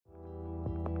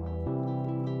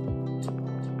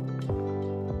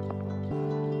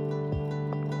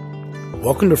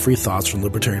Welcome to Free Thoughts from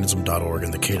Libertarianism.org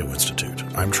and the Cato Institute.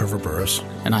 I'm Trevor Burrus.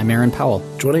 And I'm Aaron Powell.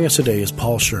 Joining us today is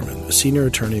Paul Sherman, a senior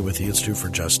attorney with the Institute for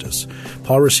Justice.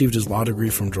 Paul received his law degree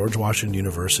from George Washington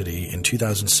University in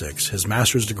 2006, his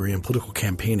master's degree in political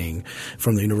campaigning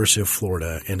from the University of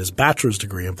Florida, and his bachelor's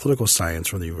degree in political science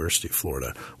from the University of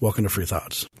Florida. Welcome to Free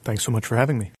Thoughts. Thanks so much for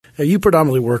having me. You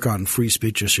predominantly work on free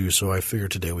speech issues, so I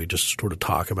figured today we just sort of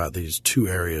talk about these two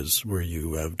areas where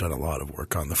you have done a lot of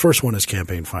work on. The first one is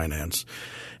campaign finance,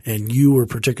 and you were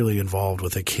particularly involved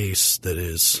with a case that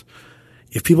is,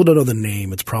 if people don't know the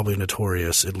name, it's probably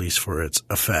notorious, at least for its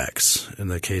effects. And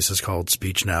the case is called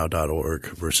SpeechNow.org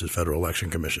versus Federal Election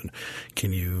Commission.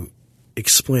 Can you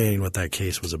explain what that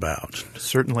case was about?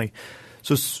 Certainly.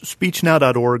 So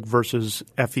SpeechNow.org versus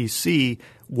FEC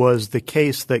was the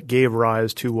case that gave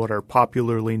rise to what are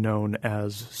popularly known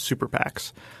as super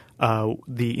PACs.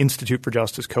 The Institute for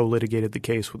Justice co-litigated the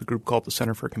case with a group called the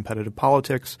Center for Competitive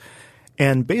Politics.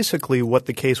 And basically what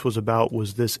the case was about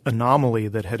was this anomaly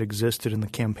that had existed in the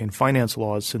campaign finance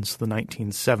laws since the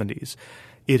 1970s.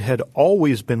 It had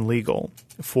always been legal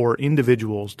for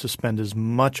individuals to spend as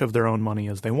much of their own money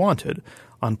as they wanted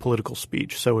on political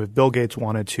speech. So if Bill Gates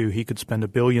wanted to, he could spend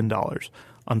 $1 billion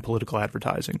on political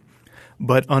advertising.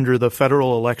 But under the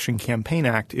Federal Election Campaign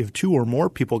Act, if two or more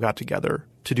people got together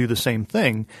to do the same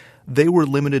thing, they were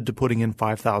limited to putting in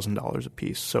 $5,000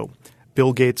 apiece. So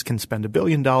Bill Gates can spend $1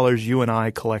 billion. You and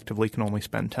I collectively can only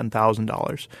spend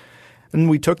 $10,000. And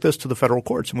we took this to the federal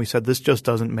courts and we said this just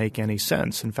doesn't make any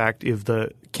sense. In fact, if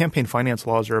the campaign finance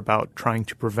laws are about trying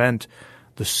to prevent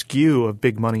the skew of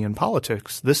big money in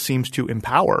politics, this seems to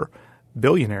empower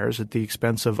billionaires at the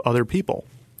expense of other people.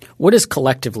 What does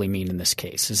collectively mean in this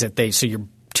case? Is it so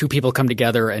two people come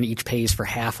together and each pays for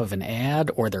half of an ad,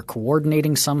 or they're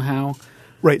coordinating somehow?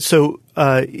 Right. So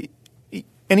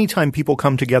anytime people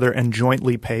come together and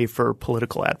jointly pay for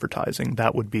political advertising,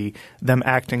 that would be them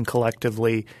acting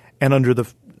collectively. And under the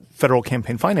federal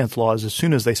campaign finance laws, as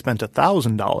soon as they spent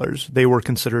 $1,000, they were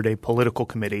considered a political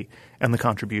committee and the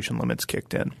contribution limits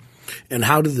kicked in. And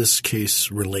how did this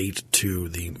case relate to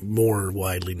the more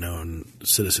widely known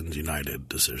Citizens United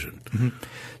decision? Mm-hmm.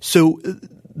 So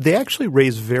they actually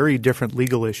raise very different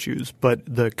legal issues, but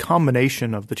the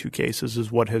combination of the two cases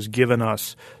is what has given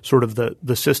us sort of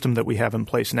the system that we have in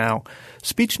place now.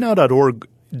 SpeechNow.org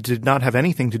did not have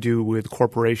anything to do with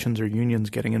corporations or unions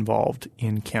getting involved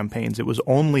in campaigns. It was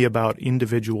only about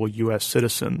individual U.S.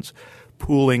 citizens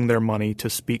pooling their money to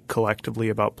speak collectively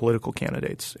about political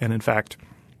candidates. And in fact,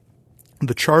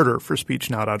 the charter for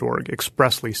SpeechNow.org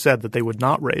expressly said that they would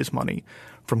not raise money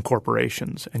from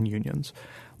corporations and unions.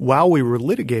 While we were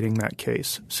litigating that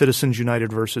case, Citizens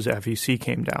United versus FEC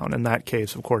came down, and that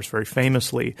case, of course, very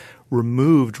famously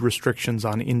removed restrictions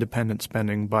on independent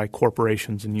spending by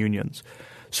corporations and unions.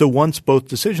 So once both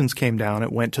decisions came down,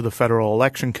 it went to the Federal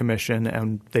Election Commission,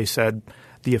 and they said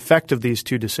the effect of these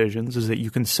two decisions is that you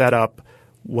can set up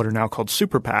what are now called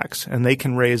super PACs, and they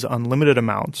can raise unlimited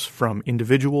amounts from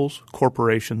individuals,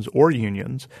 corporations, or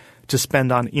unions to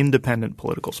spend on independent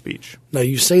political speech. Now,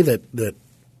 you say that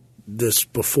this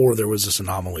before there was this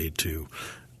anomaly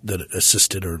that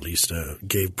assisted or at least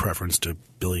gave preference to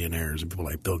billionaires and people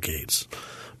like Bill Gates.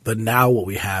 But now what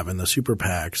we have in the super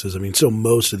PACs is, so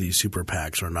most of these super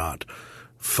PACs are not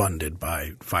funded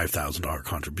by $5,000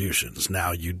 contributions.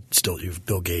 Now you've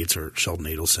Bill Gates or Sheldon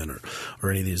Adelson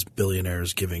or any of these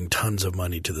billionaires giving tons of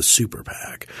money to the super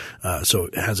PAC. So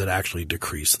has it actually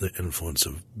decreased the influence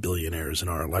of billionaires in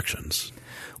our elections?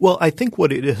 Well, I think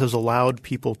what it has allowed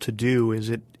people to do is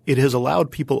it has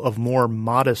allowed people of more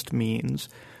modest means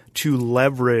to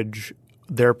leverage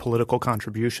their political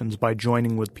contributions by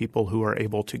joining with people who are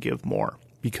able to give more.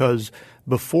 Because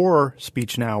before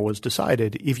SpeechNow was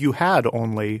decided, if you had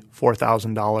only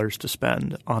 $4,000 to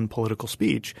spend on political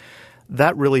speech,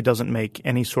 that really doesn't make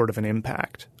any sort of an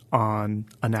impact on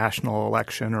a national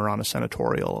election or on a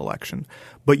senatorial election.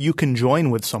 But you can join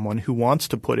with someone who wants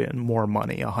to put in more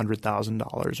money,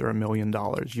 $100,000 or $1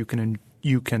 million.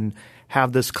 You can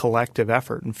have this collective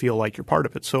effort and feel like you're part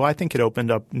of it. So I think it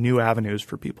opened up new avenues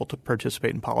for people to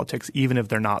participate in politics, even if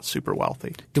they're not super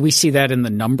wealthy. Do we see that in the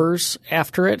numbers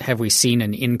after it? Have we seen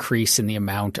an increase in the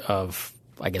amount of,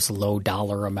 low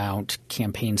dollar amount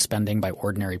campaign spending by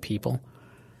ordinary people?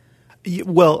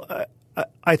 Well,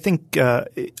 I think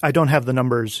I don't have the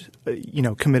numbers,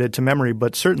 committed to memory,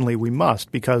 but certainly we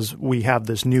must because we have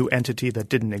this new entity that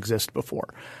didn't exist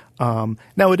before.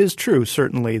 Now, it is true,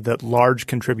 certainly, that large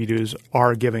contributors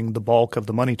are giving the bulk of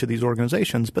the money to these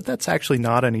organizations, but that's actually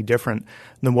not any different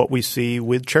than what we see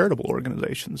with charitable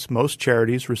organizations. Most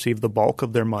charities receive the bulk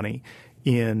of their money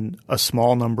in a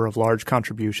small number of large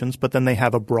contributions, but then they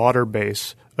have a broader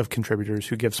base of contributors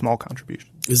who give small contributions.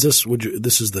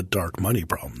 This is the dark money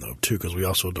problem, though, too, because we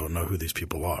also don't know who these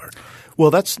people are.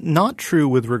 Well, that's not true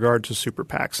with regard to super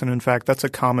PACs. And in fact, that's a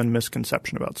common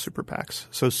misconception about super PACs.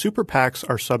 So super PACs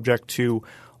are subject to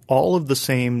all of the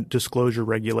same disclosure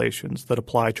regulations that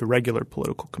apply to regular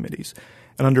political committees.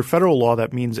 And under federal law,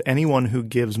 that means anyone who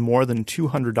gives more than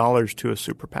 $200 to a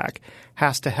super PAC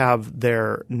has to have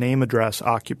their name, address,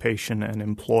 occupation, and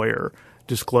employer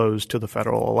disclosed to the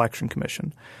Federal Election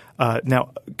Commission.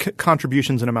 Now,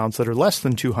 contributions in amounts that are less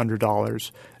than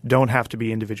 $200 don't have to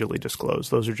be individually disclosed.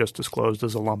 Those are just disclosed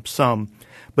as a lump sum.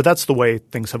 But that's the way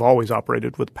things have always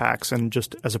operated with PACs. And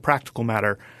just as a practical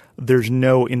matter, there's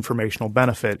no informational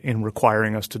benefit in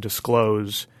requiring us to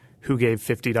disclose who gave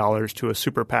 $50 to a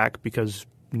super PAC because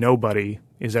nobody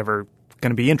is ever going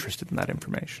to be interested in that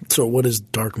information. So what is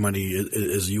dark money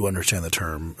as you understand the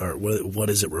term, or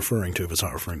what is it referring to if it's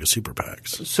not referring to super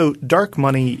PACs? So dark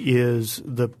money is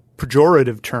the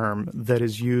pejorative term that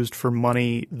is used for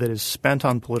money that is spent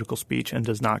on political speech and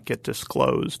does not get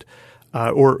disclosed,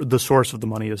 or the source of the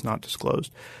money is not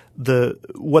disclosed.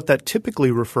 What that typically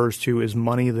refers to is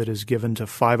money that is given to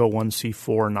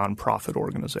 501c4 nonprofit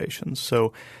organizations.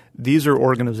 So these are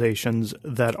organizations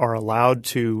that are allowed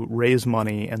to raise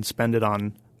money and spend it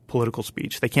on political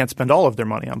speech. They can't spend all of their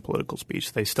money on political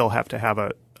speech. They still have to have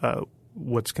a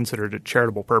what's considered a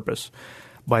charitable purpose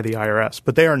by the IRS,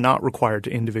 but they are not required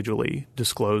to individually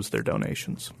disclose their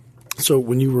donations. So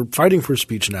when you were fighting for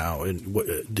Speech Now,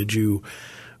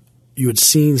 you had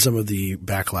seen some of the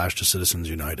backlash to Citizens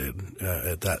United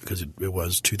at that, because it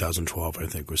was 2012, I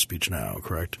think, with Speech Now,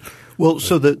 correct? Well,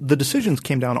 so the decisions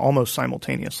came down almost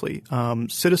simultaneously.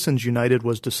 Citizens United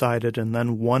was decided, and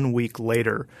then 1 week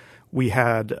later we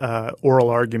had oral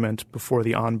argument before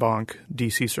the en banc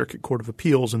D.C. Circuit Court of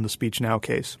Appeals in the Speech Now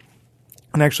case.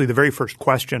 And actually the very first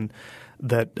question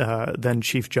that then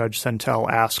Chief Judge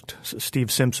Sentell asked Steve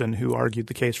Simpson, who argued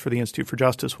the case for the Institute for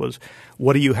Justice, was,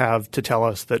 what do you have to tell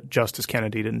us that Justice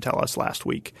Kennedy didn't tell us last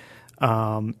week?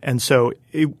 And so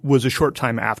it was a short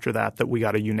time after that we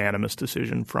got a unanimous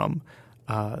decision from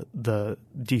the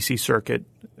D.C. Circuit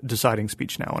deciding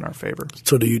Speech Now in our favor.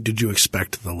 So did you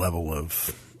expect the level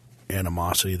of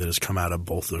animosity that has come out of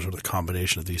both those, or the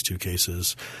combination of these two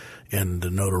cases, and the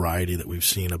notoriety that we've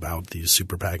seen about these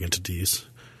super PAC entities?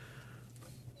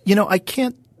 You know, I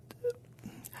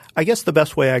guess the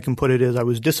best way I can put it is I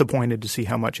was disappointed to see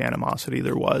how much animosity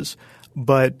there was.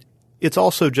 But it's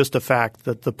also just a fact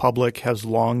that the public has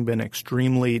long been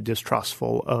extremely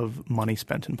distrustful of money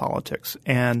spent in politics.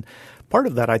 And part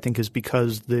of that, I think, is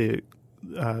because the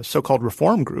so-called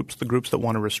reform groups, the groups that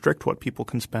want to restrict what people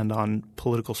can spend on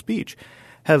political speech,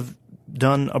 have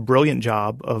done a brilliant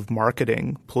job of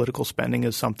marketing political spending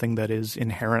as something that is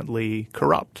inherently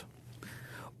corrupt.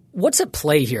 What's at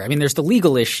play here? I mean, there's the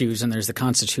legal issues and there's the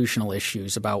constitutional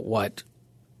issues about what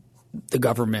the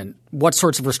government – what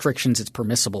sorts of restrictions it's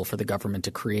permissible for the government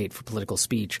to create for political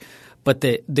speech. But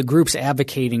the groups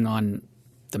advocating on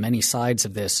the many sides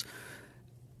of this,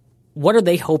 what are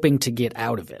they hoping to get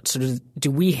out of it? So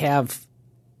do we have,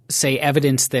 say,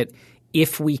 evidence that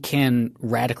if we can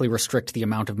radically restrict the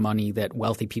amount of money that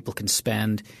wealthy people can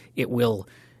spend, it will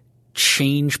 –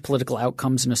 change political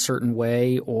outcomes in a certain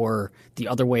way, or the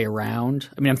other way around?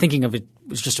 I mean, I'm thinking of it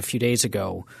was just a few days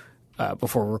ago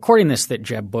before we're recording this that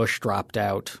Jeb Bush dropped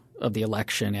out of the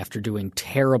election after doing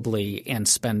terribly and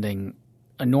spending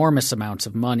enormous amounts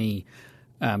of money.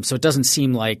 So it doesn't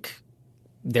seem like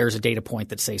there's a data point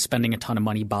that, say, spending a ton of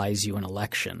money buys you an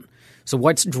election. So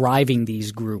what's driving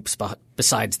these groups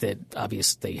besides that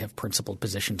obviously they have principled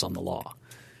positions on the law?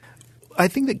 I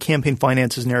think that campaign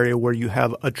finance is an area where you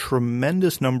have a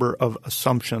tremendous number of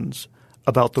assumptions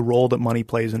about the role that money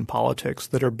plays in politics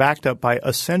that are backed up by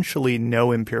essentially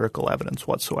no empirical evidence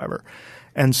whatsoever.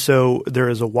 And so there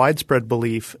is a widespread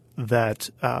belief that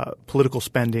political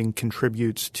spending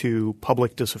contributes to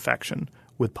public disaffection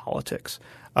with politics,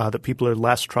 that people are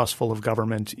less trustful of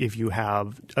government if you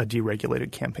have a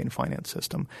deregulated campaign finance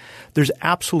system. There's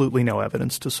absolutely no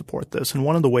evidence to support this. And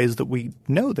one of the ways that we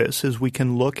know this is we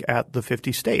can look at the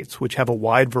 50 states, which have a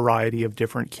wide variety of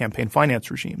different campaign finance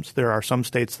regimes. There are some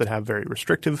states that have very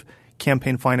restrictive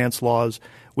campaign finance laws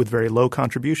with very low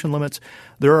contribution limits.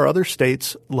 There are other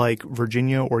states like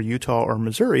Virginia or Utah or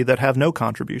Missouri that have no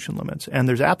contribution limits. And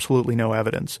there's absolutely no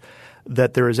evidence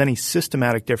that there is any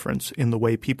systematic difference in the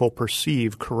way people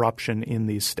perceive corruption in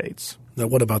these states. Now,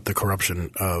 what about the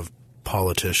corruption of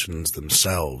politicians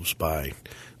themselves by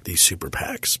these super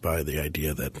PACs, by the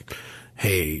idea that,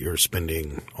 hey, you're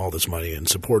spending all this money in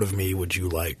support of me. Would you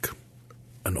like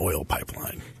an oil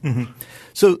pipeline. Mm-hmm.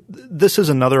 So this is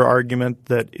another argument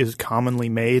that is commonly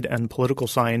made, and political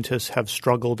scientists have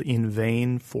struggled in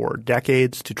vain for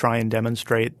decades to try and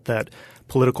demonstrate that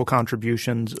political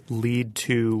contributions lead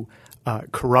to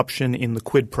corruption in the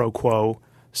quid pro quo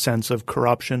sense of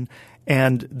corruption.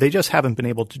 And they just haven't been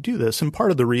able to do this. And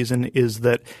part of the reason is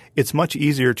that it's much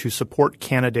easier to support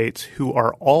candidates who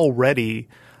are already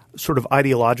sort of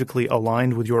ideologically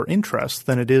aligned with your interests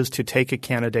than it is to take a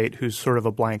candidate who's sort of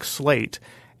a blank slate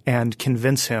and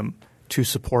convince him to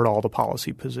support all the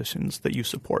policy positions that you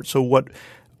support. So what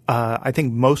I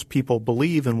think most people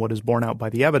believe, and what is borne out by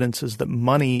the evidence, is that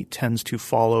money tends to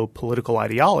follow political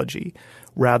ideology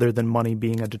rather than money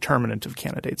being a determinant of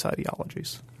candidates'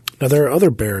 ideologies. Now, there are other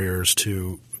barriers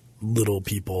to little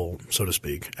people, so to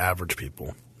speak, average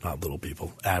people. Not little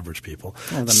people, average people.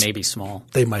 Well, they may be small.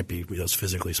 They might be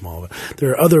physically small. But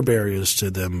there are other barriers to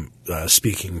them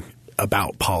speaking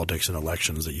about politics and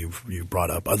elections that you've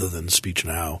brought up other than Speech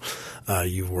Now.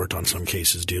 You've worked on some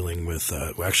cases dealing with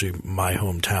actually my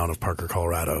hometown of Parker,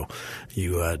 Colorado.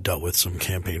 You dealt with some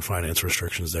campaign finance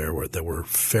restrictions there that were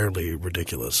fairly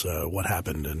ridiculous. What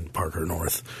happened in Parker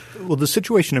North? Well, the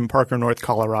situation in Parker North,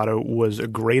 Colorado was a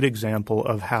great example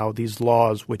of how these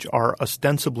laws, which are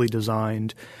ostensibly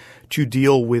designed to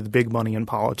deal with big money in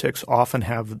politics, often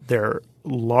have their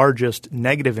largest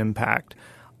negative impact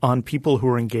on people who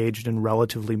are engaged in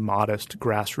relatively modest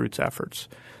grassroots efforts.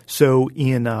 So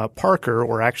in Parker,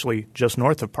 or actually just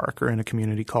north of Parker, in a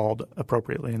community called,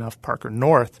 appropriately enough, Parker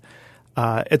North,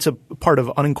 it's a part of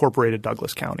unincorporated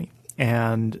Douglas County.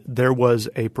 And there was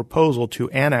a proposal to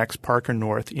annex Parker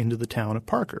North into the town of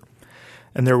Parker.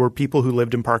 And there were people who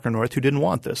lived in Parker North who didn't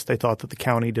want this. They thought that the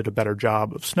county did a better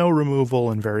job of snow removal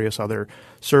and various other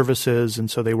services, and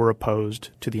so they were opposed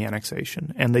to the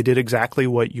annexation. And they did exactly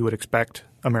what you would expect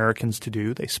Americans to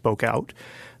do. They spoke out.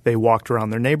 They walked around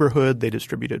their neighborhood. They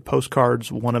distributed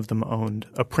postcards. One of them owned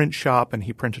a print shop, and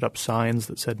he printed up signs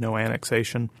that said no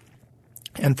annexation.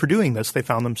 And for doing this, they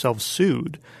found themselves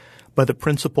sued by the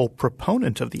principal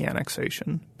proponent of the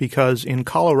annexation, because in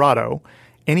Colorado,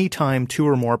 anytime two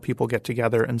or more people get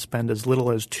together and spend as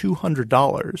little as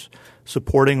 $200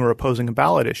 supporting or opposing a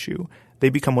ballot issue, they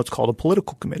become what's called a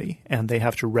political committee, and they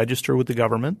have to register with the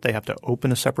government. They have to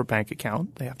open a separate bank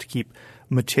account. They have to keep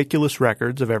meticulous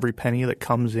records of every penny that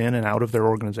comes in and out of their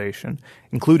organization,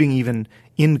 including even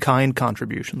in-kind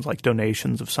contributions like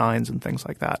donations of signs and things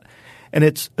like that. And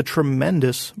it's a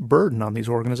tremendous burden on these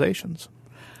organizations.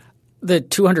 The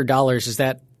 $200, is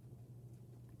that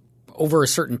over a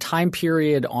certain time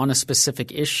period on a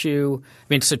specific issue? I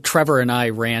mean, so Trevor and I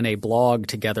ran a blog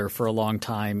together for a long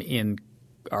time in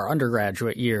our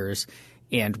undergraduate years,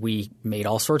 and we made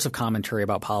all sorts of commentary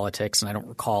about politics. And I don't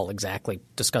recall exactly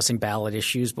discussing ballot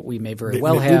issues, but we may very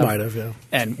well have. We might have, yeah.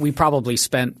 And we probably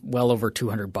spent well over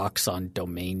 $200 on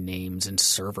domain names and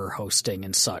server hosting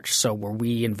and such. So were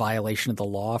we in violation of the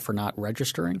law for not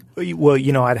registering? Well,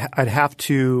 I'd have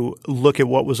to look at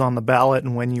what was on the ballot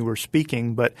and when you were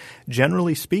speaking. But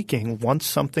generally speaking, once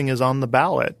something is on the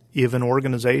ballot, if an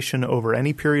organization over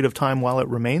any period of time while it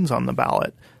remains on the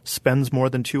ballot spends more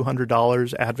than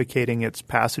 $200 advocating its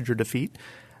passage or defeat,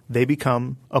 they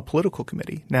become a political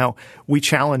committee. Now, we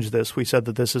challenged this. We said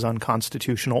that this is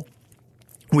unconstitutional.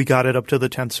 We got it up to the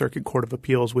 10th Circuit Court of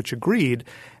Appeals, which agreed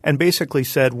and basically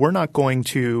said we're not going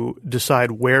to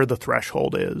decide where the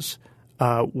threshold is,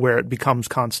 where it becomes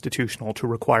constitutional to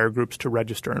require groups to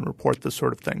register and report this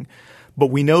sort of thing. But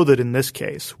we know that in this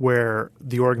case, where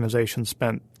the organization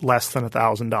spent less than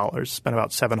 $1,000, spent about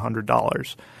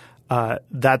 $700,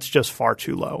 that's just far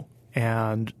too low.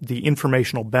 And the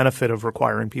informational benefit of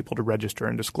requiring people to register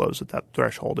and disclose at that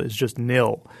threshold is just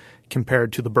nil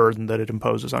compared to the burden that it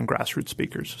imposes on grassroots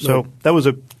speakers. So that was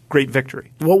a great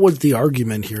victory. What was the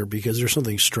argument here? Because there's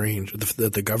something strange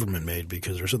that the government made,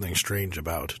 because there's something strange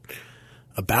about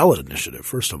a ballot initiative,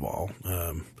 first of all.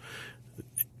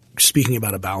 Speaking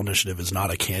about a ballot initiative is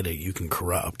not a candidate you can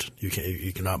corrupt. You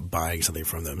cannot buying something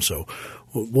from them. So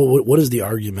what is the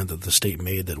argument that the state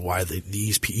made that why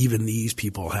even these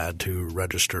people had to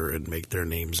register and make their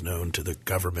names known to the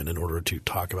government in order to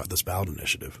talk about this ballot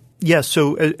initiative? Yes.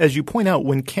 So as you point out,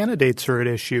 when candidates are at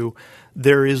issue,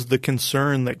 there is the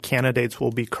concern that candidates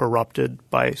will be corrupted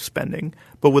by spending.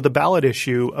 But with a ballot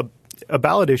issue, a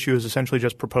ballot issue is essentially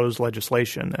just proposed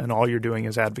legislation, and all you're doing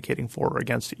is advocating for or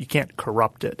against it. You can't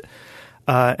corrupt it.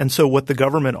 And so what the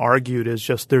government argued is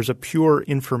just there's a pure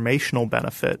informational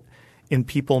benefit in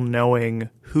people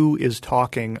knowing who is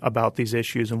talking about these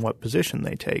issues and what position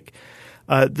they take.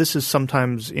 This is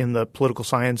sometimes in the political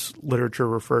science literature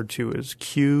referred to as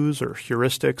cues or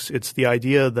heuristics. It's the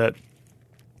idea that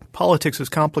politics is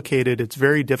complicated. It's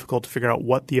very difficult to figure out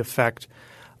what the effect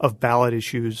of ballot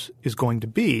issues is going to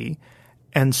be.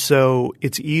 And so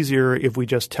it's easier if we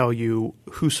just tell you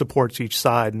who supports each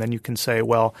side, and then you can say,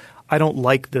 well, I don't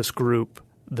like this group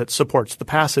that supports the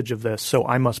passage of this, so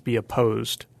I must be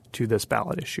opposed to this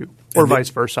ballot issue. Or vice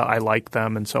versa, I like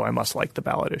them, and so I must like the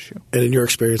ballot issue. And in your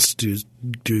experience,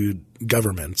 do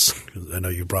governments – I know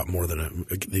you brought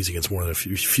these against more than a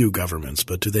few governments,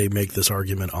 but do they make this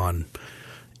argument on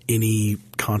any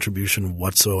contribution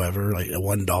whatsoever? Like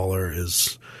 $1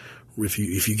 is – if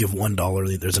you give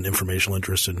 $1, there's an informational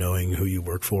interest in knowing who you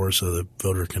work for, so the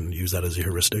voter can use that as a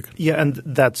heuristic. Yeah, and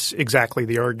that's exactly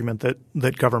the argument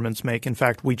that governments make. In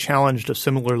fact, we challenged a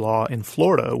similar law in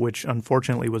Florida, which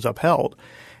unfortunately was upheld.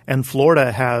 And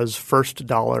Florida has first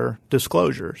dollar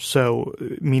disclosure, so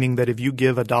meaning that if you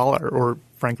give $1 or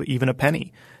frankly even a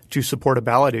penny to support a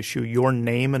ballot issue, your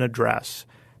name and address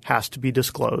has to be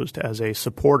disclosed as a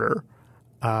supporter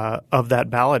of that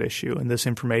ballot issue. And this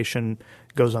information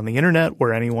goes on the internet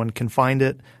where anyone can find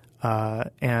it,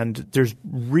 and there's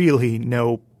really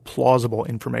no plausible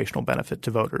informational benefit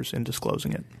to voters in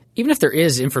disclosing it. Even if there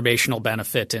is informational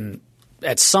benefit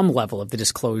at some level of the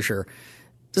disclosure,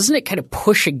 doesn't it kind of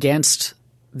push against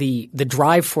the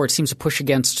drive for it seems to push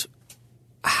against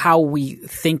how we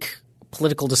think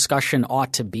political discussion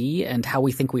ought to be and how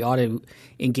we think we ought to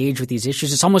engage with these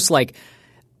issues? It's almost like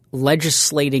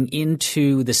legislating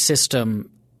into the system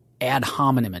ad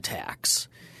hominem attacks.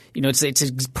 You know,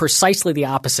 it's precisely the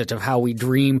opposite of how we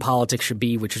dream politics should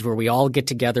be, which is where we all get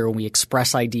together and we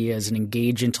express ideas and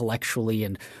engage intellectually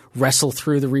and wrestle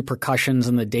through the repercussions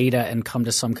and the data and come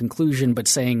to some conclusion, but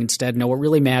saying instead, no, what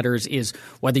really matters is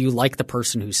whether you like the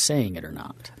person who's saying it or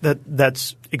not.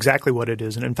 That's exactly what it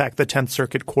is. And in fact, the 10th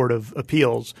Circuit Court of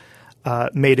Appeals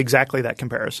made exactly that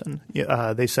comparison.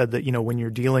 They said that, when you're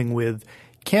dealing with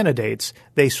candidates,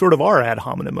 they sort of are ad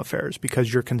hominem affairs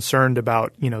because you're concerned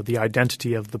about, the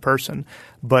identity of the person.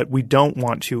 But we don't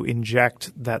want to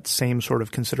inject that same sort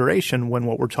of consideration when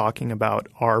what we're talking about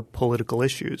are political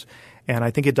issues. And I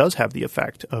think it does have the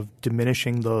effect of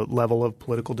diminishing the level of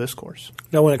political discourse.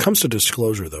 Now, when it comes to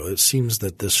disclosure, though, it seems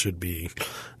that this should be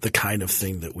the kind of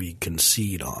thing that we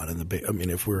concede on.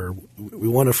 If we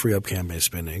want to free up campaign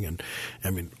spending and,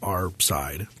 our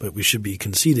side, but we should be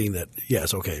conceding that,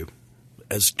 yes, okay,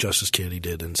 as Justice Kennedy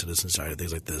did in Citizen Society,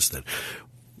 things like this, that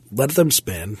let them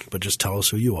spend, but just tell us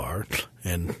who you are.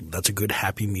 And that's a good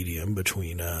happy medium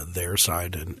between their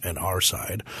side and our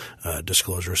side.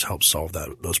 Disclosures help solve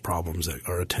those problems that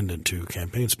are attendant to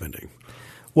campaign spending.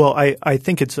 Well, I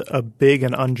think it's a big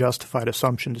and unjustified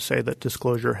assumption to say that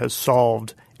disclosure has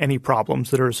solved any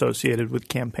problems that are associated with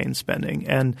campaign spending.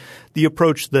 And the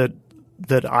approach that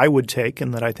I would take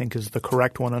and that I think is the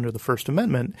correct one under the First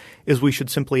Amendment is we should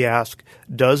simply ask,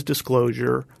 does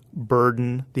disclosure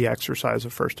burden the exercise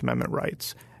of First Amendment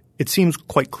rights? It seems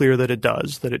quite clear that it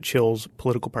does, that it chills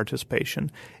political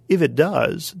participation. If it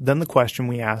does, then the question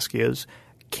we ask is,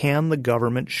 can the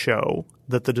government show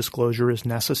that the disclosure is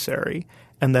necessary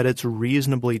and that it's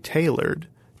reasonably tailored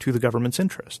to the government's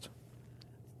interest?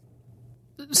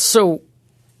 So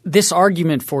this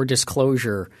argument for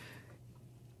disclosure –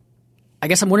 I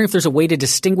guess I'm wondering if there's a way to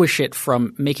distinguish it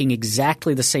from making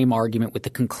exactly the same argument with the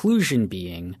conclusion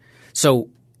being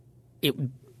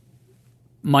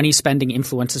money spending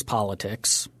influences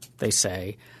politics, they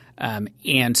say,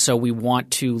 and so we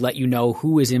want to let you know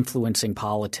who is influencing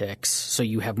politics so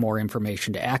you have more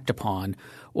information to act upon.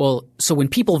 Well, so when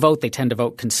people vote, they tend to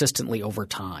vote consistently over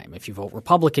time. If you vote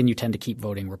Republican, you tend to keep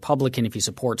voting Republican. If you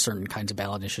support certain kinds of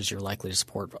ballot issues, you're likely to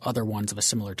support other ones of a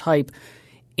similar type.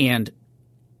 And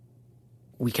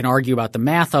we can argue about the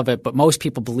math of it, but most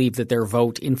people believe that their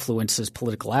vote influences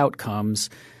political outcomes.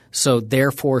 So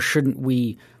therefore, shouldn't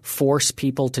we force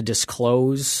people to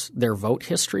disclose their vote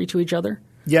history to each other?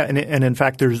 Yeah, and in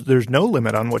fact, there's no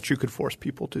limit on what you could force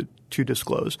people to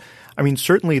disclose. I mean,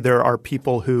 certainly there are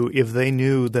people who, if they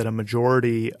knew that a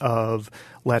majority of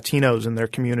Latinos in their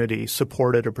community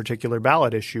supported a particular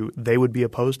ballot issue, they would be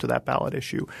opposed to that ballot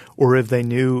issue. Or if they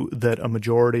knew that a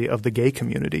majority of the gay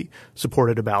community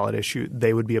supported a ballot issue,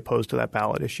 they would be opposed to that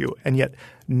ballot issue. And yet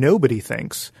nobody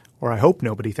thinks, or I hope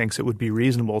nobody thinks, it would be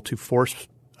reasonable to force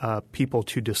people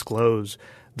to disclose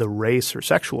the race or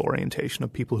sexual orientation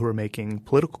of people who are making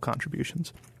political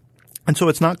contributions. And so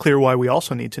it's not clear why we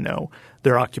also need to know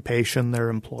their occupation, their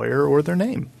employer, or their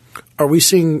name. Are we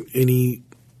seeing any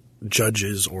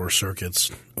judges or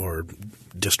circuits or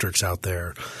districts out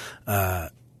there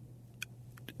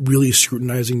really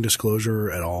scrutinizing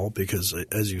disclosure at all? Because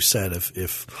as you said,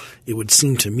 if it would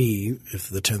seem to me, if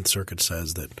the 10th Circuit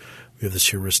says that we have this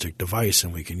heuristic device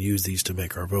and we can use these to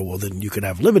make our vote. Well, then you could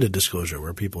have limited disclosure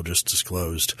where people just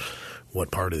disclosed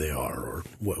what party they are or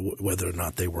whether or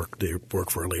not they work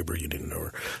for a labor union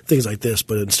or things like this.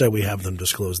 But instead we have them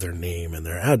disclose their name and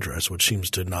their address, which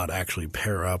seems to not actually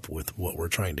pair up with what we're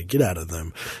trying to get out of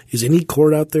them. Is any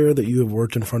court out there that you have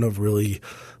worked in front of really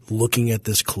looking at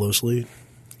this closely?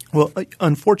 Well,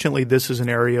 unfortunately, this is an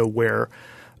area where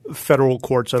federal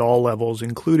courts at all levels,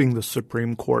 including the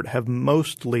Supreme Court, have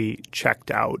mostly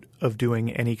checked out of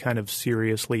doing any kind of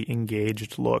seriously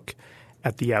engaged look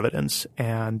at the evidence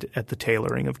and at the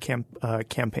tailoring of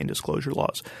campaign disclosure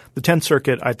laws. The Tenth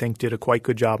Circuit, I think, did a quite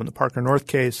good job in the Parker North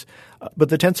case, but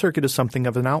the Tenth Circuit is something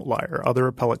of an outlier. Other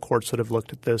appellate courts that have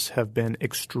looked at this have been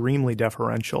extremely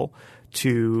deferential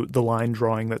to the line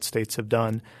drawing that states have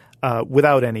done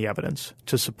without any evidence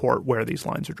to support where these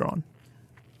lines are drawn.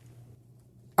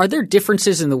 Are there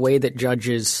differences in the way that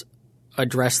judges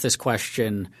address this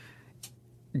question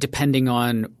depending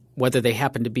on whether they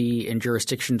happen to be in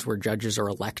jurisdictions where judges are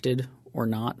elected or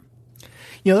not?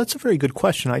 That's a very good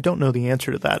question. I don't know the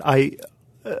answer to that. I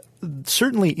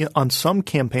certainly on some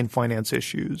campaign finance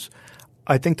issues,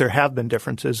 I think there have been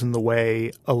differences in the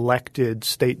way elected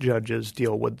state judges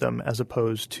deal with them as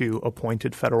opposed to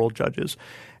appointed federal judges.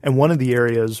 And one of the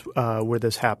areas where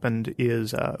this happened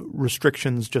is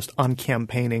restrictions just on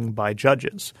campaigning by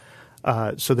judges.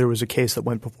 So there was a case that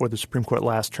went before the Supreme Court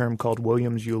last term called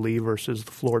Williams-Yulee versus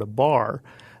the Florida Bar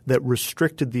that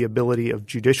restricted the ability of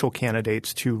judicial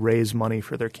candidates to raise money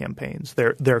for their campaigns.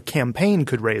 Their campaign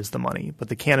could raise the money, but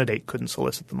the candidate couldn't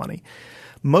solicit the money.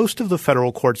 Most of the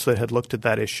federal courts that had looked at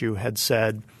that issue had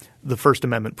said the First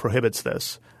Amendment prohibits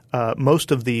this.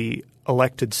 Most of the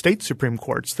elected state Supreme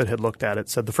Courts that had looked at it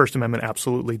said the First Amendment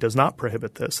absolutely does not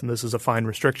prohibit this, and this is a fine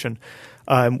restriction.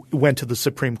 Went to the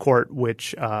Supreme Court,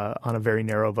 which on a very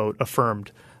narrow vote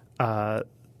affirmed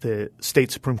the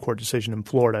state Supreme Court decision in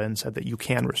Florida and said that you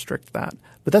can restrict that.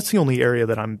 But that's the only area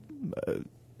that I'm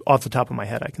off the top of my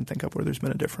head I can think of where there's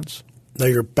been a difference. Now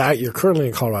you're currently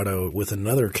in Colorado with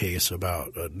another case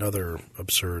about another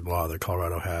absurd law that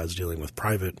Colorado has dealing with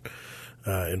private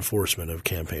enforcement of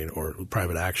campaign or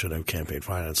private action of campaign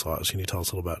finance laws. Can you tell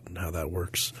us a little about how that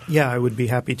works? Yeah, I would be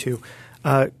happy to.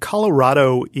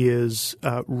 Colorado is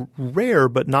rare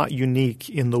but not unique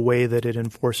in the way that it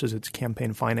enforces its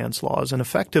campaign finance laws. And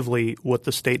effectively what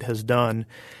the state has done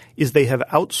is they have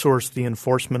outsourced the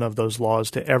enforcement of those laws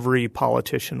to every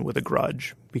politician with a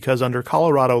grudge. Because under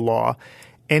Colorado law,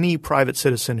 any private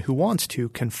citizen who wants to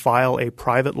can file a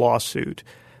private lawsuit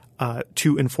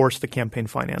to enforce the campaign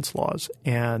finance laws.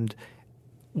 And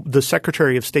the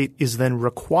Secretary of State is then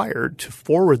required to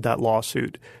forward that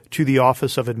lawsuit to the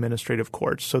Office of Administrative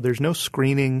Courts. So there's no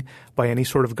screening by any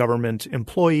sort of government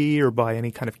employee or by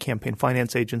any kind of campaign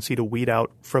finance agency to weed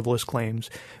out frivolous claims.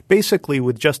 Basically,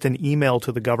 with just an email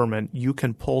to the government, you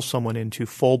can pull someone into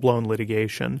full-blown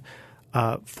litigation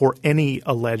for any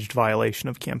alleged violation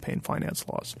of campaign finance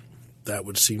laws. That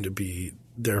would seem to be,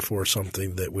 therefore,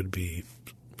 something that would be –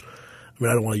 I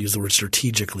mean, I don't want to use the word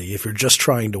strategically. If you're just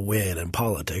trying to win in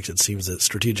politics, it seems that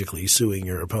strategically suing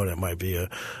your opponent might be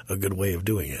a good way of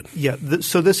doing it. Yeah.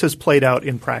 So this has played out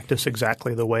in practice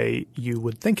exactly the way you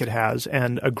would think it has.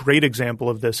 And a great example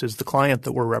of this is the client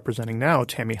that we're representing now,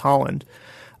 Tammy Holland.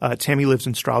 Tammy lives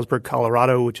in Stroudsburg,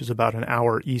 Colorado, which is about an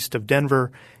hour east of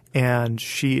Denver. And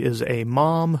she is a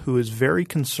mom who is very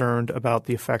concerned about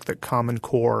the effect that Common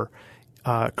Core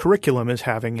curriculum is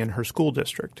having in her school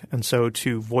district. And so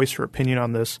to voice her opinion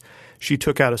on this, she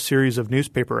took out a series of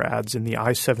newspaper ads in the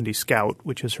I-70 Scout,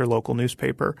 which is her local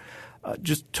newspaper,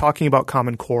 just talking about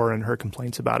Common Core and her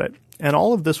complaints about it. And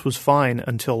all of this was fine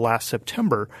until last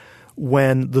September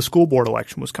when the school board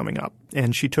election was coming up.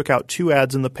 And she took out 2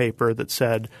 ads in the paper that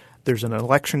said, there's an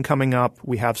election coming up.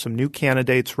 We have some new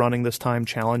candidates running this time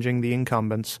challenging the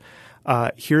incumbents.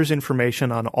 Here's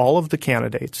information on all of the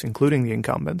candidates, including the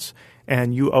incumbents,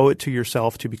 and you owe it to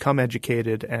yourself to become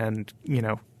educated and,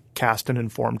 cast an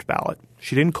informed ballot.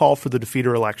 She didn't call for the defeat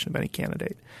or election of any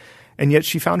candidate. And yet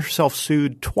she found herself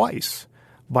sued twice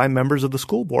by members of the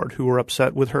school board who were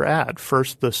upset with her ad.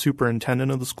 First, the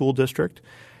superintendent of the school district,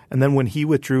 and then when he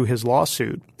withdrew his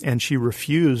lawsuit and she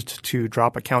refused to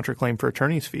drop a counterclaim for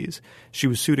attorney's fees, she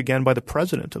was sued again by the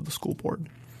president of the school board.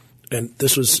 And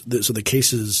this was so the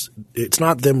case is – it's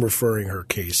not them referring her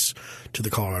case to the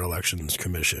Colorado Elections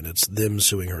Commission. It's them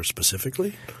suing her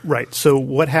specifically? Right. So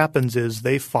what happens is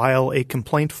they file a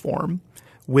complaint form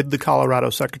with the Colorado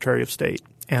Secretary of State.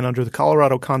 And under the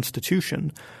Colorado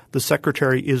Constitution, the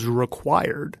secretary is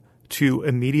required to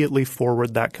immediately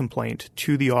forward that complaint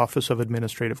to the Office of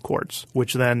Administrative Courts,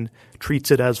 which then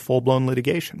treats it as full-blown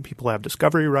litigation. People have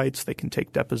discovery rights. They can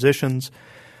take depositions.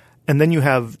 And then you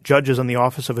have judges on the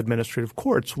Office of Administrative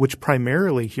Courts, which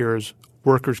primarily hears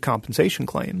workers' compensation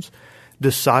claims,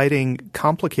 deciding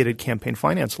complicated campaign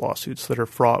finance lawsuits that are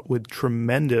fraught with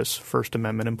tremendous First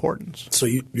Amendment importance. So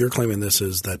you're claiming this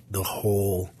is that the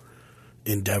whole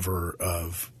endeavor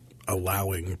of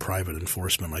allowing private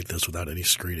enforcement like this without any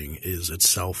screening is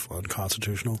itself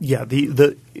unconstitutional? Yeah.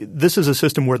 This is a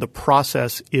system where the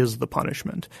process is the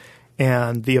punishment.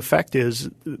 And the effect is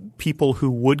people who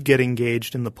would get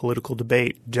engaged in the political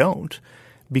debate don't,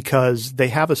 because they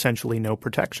have essentially no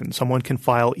protection. Someone can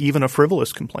file even a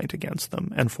frivolous complaint against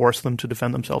them and force them to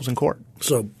defend themselves in court.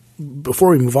 So before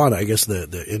we move on, I guess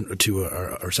to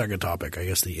our second topic, I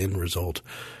guess the end result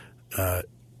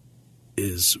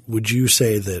is, would you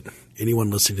say that anyone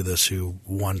listening to this who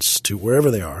wants to, wherever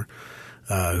they are,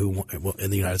 in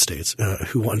the United States,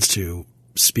 who wants to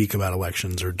speak about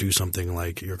elections or do something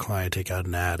like your client, take out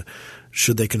an ad,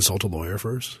 should they consult a lawyer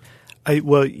first?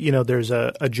 There's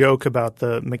a joke about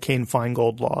the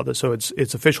McCain-Feingold law. So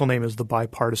its official name is the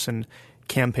Bipartisan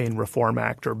Campaign Reform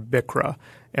Act, or BICRA.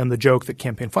 And the joke that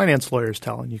campaign finance lawyers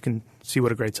tell, and you can see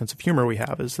what a great sense of humor we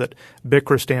have, is that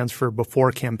BICRA stands for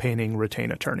Before Campaigning,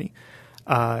 Retain Attorney.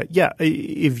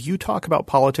 If you talk about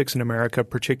politics in America,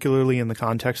 particularly in the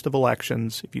context of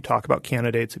elections, if you talk about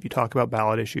candidates, if you talk about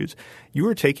ballot issues, you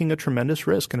are taking a tremendous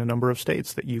risk in a number of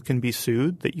states that you can be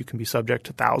sued, that you can be subject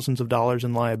to thousands of dollars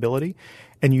in liability,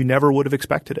 and you never would have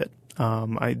expected it.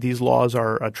 These laws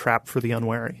are a trap for the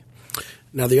unwary.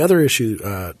 Now, the other issue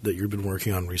that you've been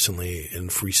working on recently in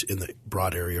the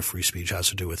broad area of free speech has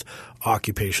to do with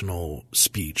occupational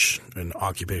speech and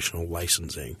occupational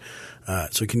licensing.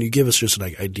 So can you give us just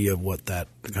an idea of what that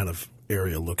kind of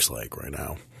area looks like right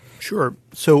now? Sure.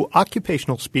 So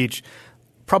occupational speech,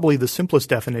 probably the simplest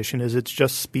definition is it's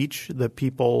just speech that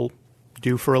people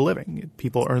do for a living.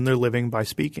 People earn their living by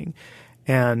speaking.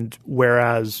 And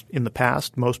whereas in the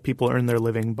past most people earn their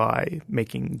living by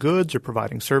making goods or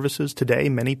providing services, today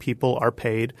many people are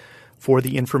paid for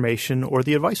the information or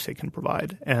the advice they can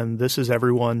provide. And this is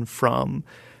everyone from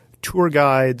tour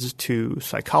guides to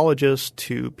psychologists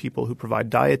to people who provide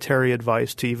dietary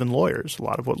advice to even lawyers. A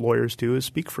lot of what lawyers do is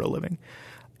speak for a living.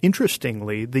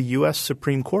 Interestingly, the U.S.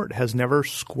 Supreme Court has never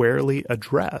squarely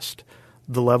addressed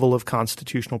the level of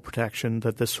constitutional protection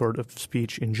that this sort of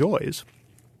speech enjoys.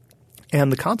 And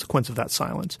the consequence of that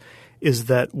silence is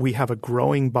that we have a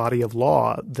growing body of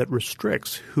law that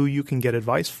restricts who you can get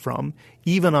advice from,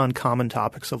 even on common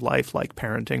topics of life like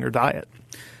parenting or diet.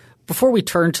 Before we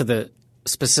turn to the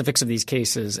specifics of these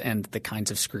cases and the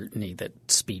kinds of scrutiny that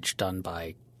speech done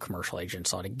by commercial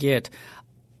agents ought to get,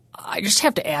 I just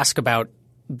have to ask about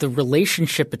the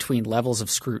relationship between levels of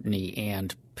scrutiny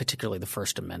and particularly the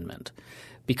First Amendment.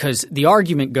 Because the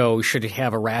argument goes, should it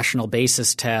have a rational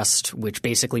basis test, which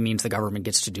basically means the government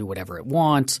gets to do whatever it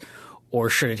wants, or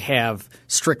should it have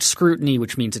strict scrutiny,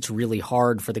 which means it's really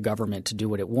hard for the government to do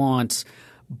what it wants?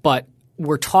 But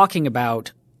we're talking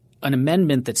about an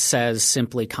amendment that says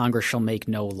simply Congress shall make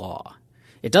no law.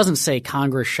 It doesn't say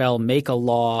Congress shall make no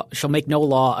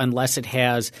law unless it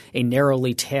has a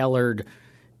narrowly tailored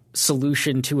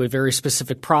solution to a very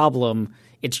specific problem.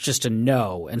 It's just a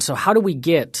no. And so how do we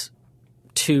get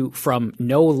from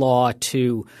no law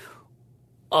to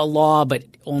a law, but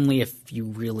only if you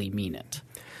really mean it?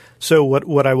 So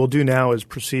what I will do now is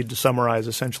proceed to summarize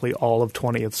essentially all of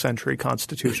 20th century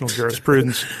constitutional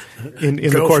jurisprudence in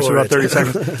the course of about 30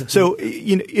 seconds. So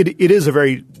it is a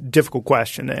very difficult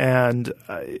question, and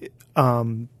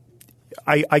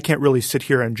I can't really sit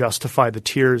here and justify the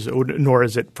tiers, nor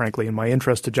is it, frankly, in my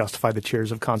interest to justify the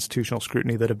tiers of constitutional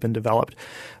scrutiny that have been developed.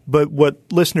 But what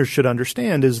listeners should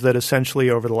understand is that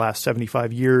essentially over the last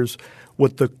 75 years,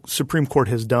 what the Supreme Court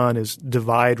has done is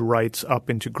divide rights up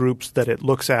into groups that it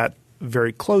looks at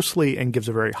very closely and gives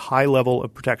a very high level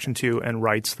of protection to, and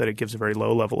rights that it gives a very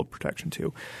low level of protection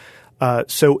to.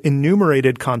 So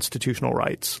enumerated constitutional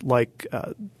rights, like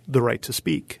the right to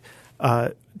speak,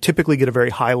 typically get a very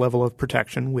high level of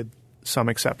protection with some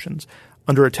exceptions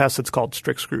under a test that's called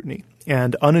strict scrutiny.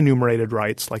 And unenumerated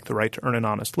rights like the right to earn an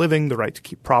honest living, the right to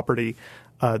keep property,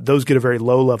 those get a very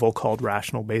low level called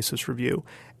rational basis review.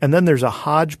 And then there's a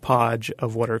hodgepodge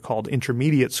of what are called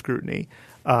intermediate scrutiny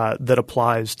that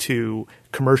applies to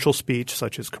commercial speech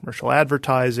such as commercial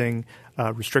advertising,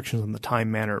 restrictions on the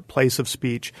time, manner, place of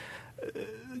speech.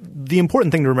 The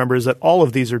important thing to remember is that all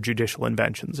of these are judicial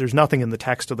inventions. There's nothing in the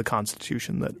text of the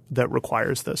Constitution that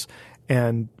requires this.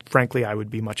 And frankly, I would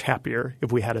be much happier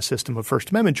if we had a system of First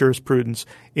Amendment jurisprudence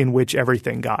in which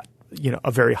everything got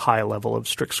a very high level of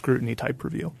strict scrutiny type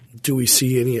review. Do we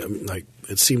see any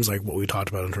it seems like what we talked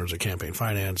about in terms of campaign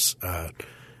finance,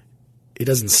 it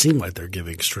doesn't seem like they're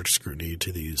giving strict scrutiny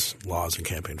to these laws in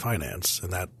campaign finance,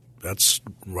 and that's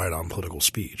right on political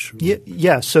speech.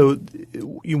 Yeah. So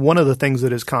one of the things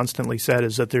that is constantly said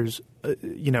is that there's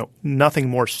nothing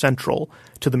more central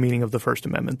to the meaning of the First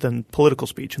Amendment than political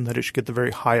speech, and that it should get the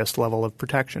very highest level of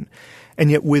protection. And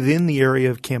yet within the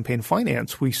area of campaign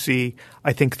finance, we see,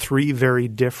 I think, three very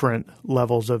different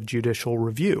levels of judicial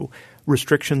review.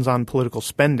 Restrictions on political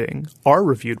spending are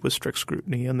reviewed with strict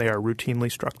scrutiny, and they are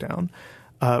routinely struck down.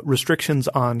 Restrictions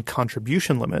on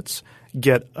contribution limits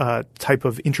get a type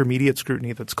of intermediate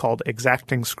scrutiny that's called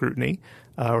exacting scrutiny,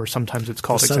 or sometimes it's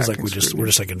called exacting scrutiny. It sounds like we're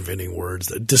just like inventing words,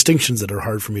 distinctions that are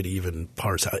hard for me to even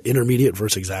parse out. Intermediate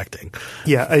versus exacting.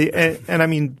 Yeah, and I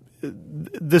mean,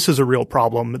 this is a real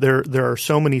problem. There are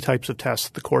so many types of tests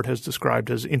the court has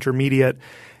described as intermediate,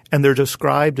 and they're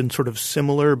described in sort of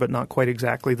similar but not quite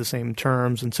exactly the same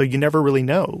terms. And so you never really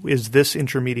know, is this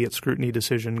intermediate scrutiny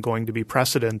decision going to be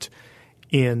precedent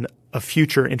in a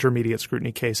future intermediate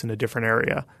scrutiny case in a different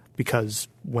area? Because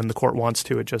when the court wants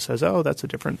to, it just says, oh, that's a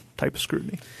different type of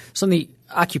scrutiny. So in the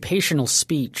occupational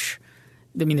speech,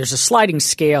 I mean, there's a sliding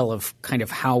scale of kind of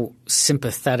how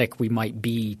sympathetic we might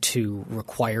be to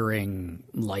requiring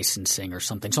licensing or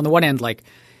something. So on the one end, like,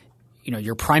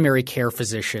 your primary care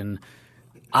physician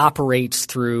operates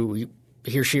through –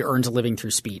 he or she earns a living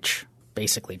through speech,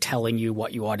 basically telling you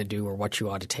what you ought to do or what you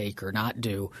ought to take or not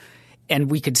do. And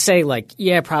we could say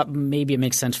maybe it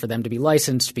makes sense for them to be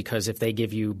licensed because if they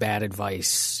give you bad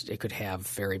advice, it could have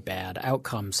very bad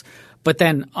outcomes. But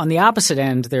then on the opposite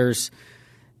end, there's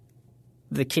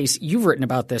the case you've written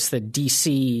about this, the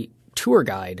DC tour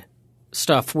guide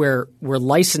stuff where we're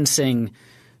licensing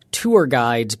tour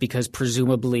guides because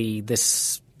presumably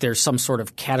there's some sort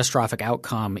of catastrophic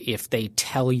outcome if they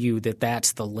tell you that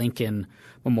that's the Lincoln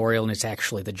Memorial and it's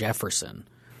actually the Jefferson.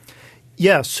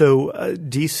 Yeah, so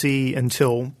D.C.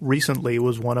 until recently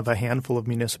was one of a handful of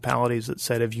municipalities that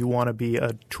said if you want to be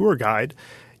a tour guide,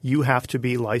 you have to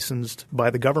be licensed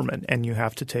by the government and you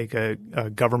have to take a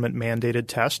government-mandated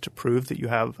test to prove that you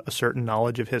have a certain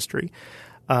knowledge of history.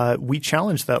 We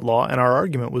challenged that law, and our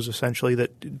argument was essentially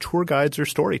that tour guides are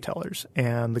storytellers,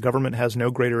 and the government has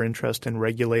no greater interest in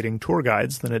regulating tour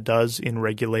guides than it does in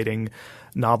regulating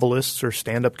novelists or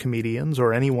stand-up comedians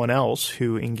or anyone else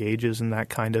who engages in that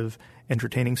kind of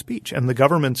entertaining speech. And the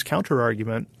government's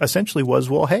counter-argument essentially was,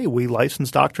 well, hey, we license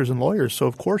doctors and lawyers, so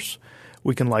of course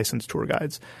we can license tour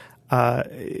guides.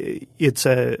 It's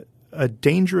a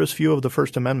dangerous view of the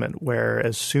First Amendment where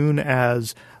as soon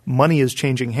as money is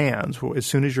changing hands, as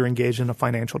soon as you're engaged in a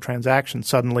financial transaction,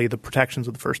 suddenly the protections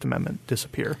of the First Amendment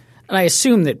disappear. And I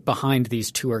assume that behind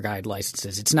these tour guide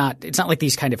licenses, it's not like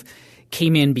these kind of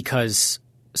came in because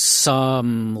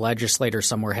some legislator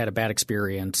somewhere had a bad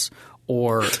experience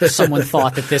or someone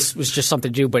thought that this was just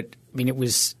something to do. But I mean, it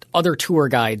was other tour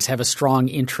guides have a strong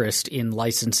interest in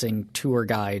licensing tour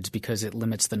guides because it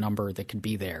limits the number that can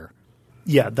be there.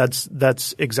 Yeah,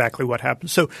 that's exactly what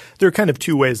happens. So there are kind of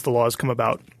two ways the laws come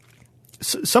about.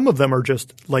 Some of them are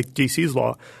just like D.C.'s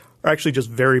law are actually just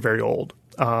very, very old.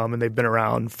 And they've been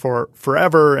around for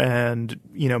forever and,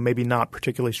 maybe not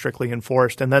particularly strictly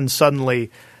enforced. And then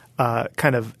suddenly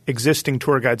kind of existing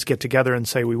tour guides get together and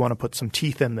say we want to put some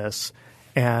teeth in this,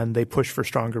 and they push for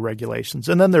stronger regulations.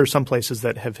 And then there are some places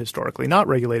that have historically not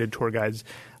regulated tour guides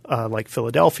like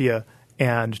Philadelphia,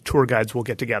 and tour guides will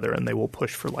get together and they will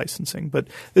push for licensing. But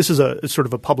this is a sort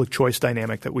of a public choice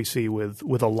dynamic that we see with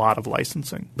a lot of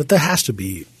licensing. But there has to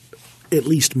be at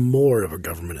least more of a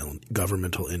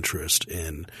governmental interest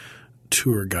in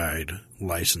tour guide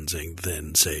licensing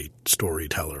than, say,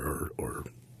 storyteller or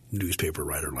newspaper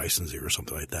writer licensing or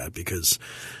something like that, because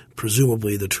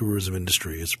presumably the tourism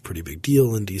industry is a pretty big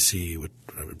deal in D.C., which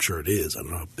I'm sure it is. I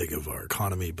don't know how big of our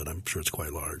economy, but I'm sure it's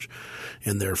quite large.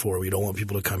 And therefore, we don't want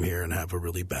people to come here and have a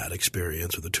really bad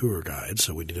experience with a tour guide,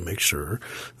 so we need to make sure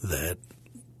that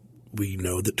we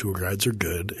know that tour guides are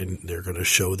good and they're going to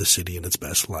show the city in its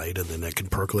best light, and then that can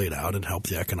percolate out and help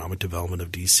the economic development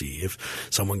of D.C. If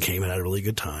someone came and had a really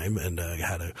good time and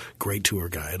had a great tour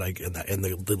guide, and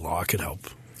the law could help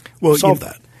solve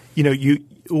that.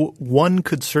 One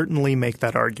could certainly make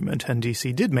that argument, and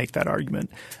D.C. did make that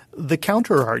argument. The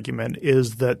counter-argument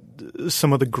is that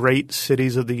some of the great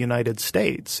cities of the United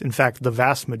States, in fact, the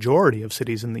vast majority of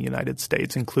cities in the United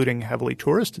States, including heavily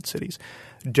touristed cities,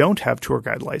 don't have tour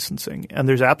guide licensing, and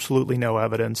there's absolutely no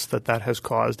evidence that that has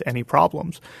caused any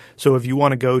problems. So if you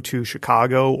want to go to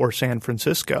Chicago or San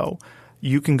Francisco,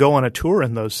 you can go on a tour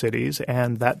in those cities,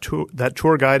 and that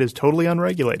tour guide is totally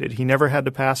unregulated. He never had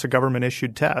to pass a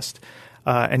government-issued test,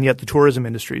 and yet the tourism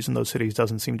industries in those cities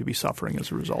doesn't seem to be suffering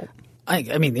as a result.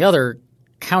 I mean, the other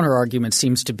counter-argument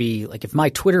seems to be, like, if my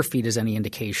Twitter feed is any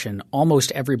indication,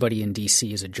 almost everybody in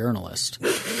D.C. is a journalist.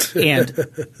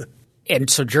 And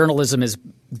so journalism is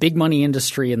big money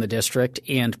industry in the district,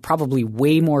 and probably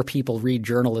way more people read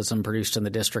journalism produced in the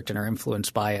district and are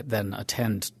influenced by it than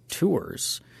attend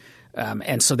tours.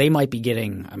 And so they might be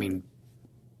getting – I mean,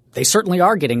 they certainly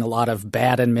are getting a lot of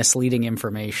bad and misleading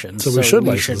information. So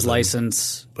we should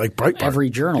license like Breitbart. Every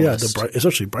journalist. Yeah,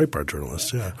 especially Breitbart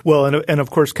journalists, yeah. Well, and of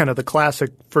course kind of the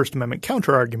classic First Amendment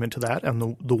counter-argument to that,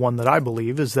 and the one that I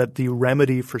believe, is that the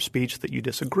remedy for speech that you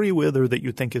disagree with or that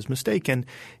you think is mistaken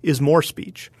is more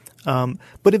speech.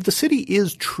 But if the city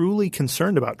is truly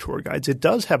concerned about tour guides, it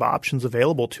does have options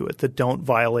available to it that don't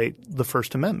violate the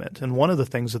First Amendment. And one of the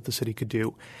things that the city could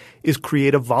do is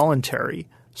create a voluntary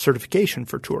certification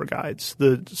for tour guides.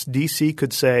 The DC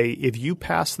could say, if you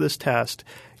pass this test,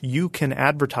 you can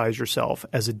advertise yourself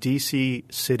as a DC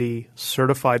city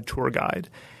certified tour guide.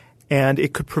 And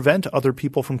it could prevent other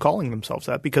people from calling themselves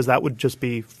that, because that would just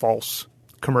be false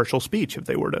commercial speech if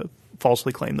they were to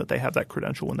falsely claim that they have that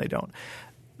credential when they don't.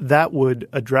 That would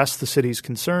address the city's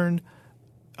concern.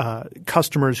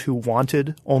 Customers who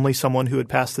wanted only someone who had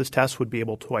passed this test would be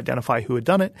able to identify who had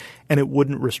done it, and it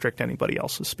wouldn't restrict anybody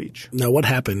else's speech. Now, what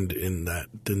happened in the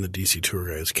DC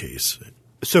tour guides case?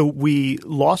 So we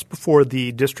lost before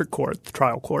the district court, the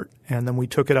trial court, and then we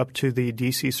took it up to the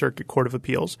DC Circuit Court of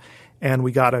Appeals, and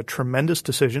we got a tremendous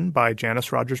decision by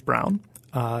Janice Rogers Brown,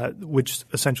 which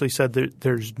essentially said that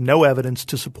there's no evidence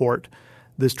to support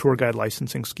this tour guide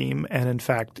licensing scheme. And in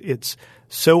fact, it's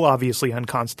so obviously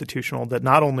unconstitutional that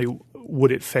not only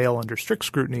would it fail under strict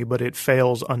scrutiny, but it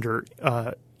fails under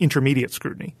intermediate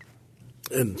scrutiny.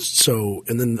 And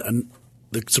then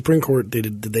the Supreme Court,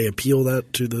 did they appeal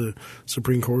that to the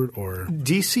Supreme Court? Or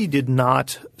DC did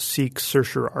not seek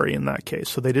certiorari in that case,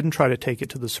 so they didn't try to take it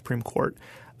to the Supreme Court.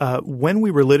 When we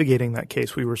were litigating that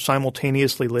case, we were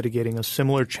simultaneously litigating a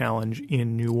similar challenge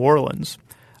in New Orleans.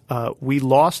 We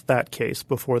lost that case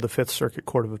before the Fifth Circuit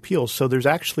Court of Appeals, so there's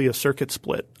actually a circuit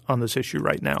split on this issue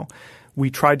right now. We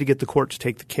tried to get the court to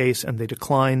take the case, and they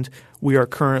declined. We are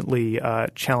currently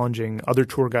challenging other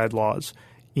tour guide laws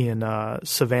in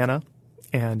Savannah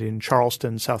and in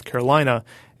Charleston, South Carolina,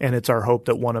 and it's our hope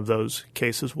that one of those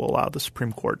cases will allow the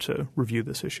Supreme Court to review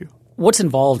this issue. What's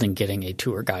involved in getting a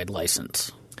tour guide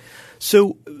license?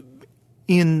 So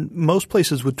in most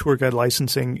places with tour guide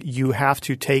licensing, you have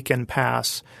to take and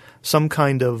pass some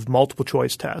kind of multiple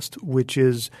choice test, which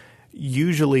is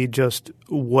usually just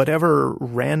whatever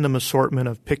random assortment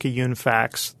of picayune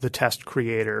facts the test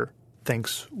creator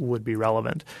thinks would be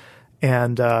relevant.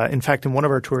 And in fact, in one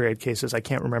of our tour guide cases, I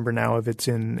can't remember now if it's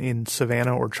in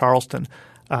Savannah or Charleston.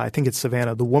 I think it's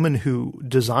Savannah. The woman who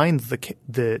designed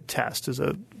the test is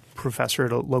a professor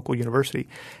at a local university.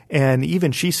 And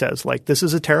even she says, like, this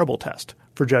is a terrible test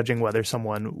for judging whether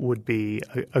someone would be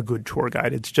a good tour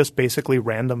guide. It's just basically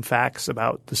random facts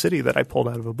about the city that I pulled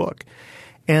out of a book.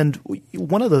 And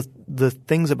one of the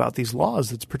things about these laws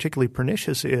that's particularly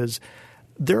pernicious is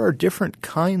there are different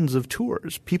kinds of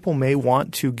tours. People may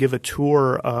want to give a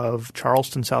tour of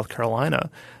Charleston, South Carolina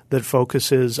that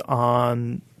focuses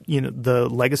on, the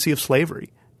legacy of slavery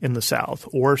in the South.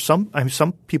 Or some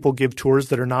people give tours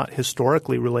that are not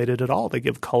historically related at all. They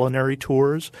give culinary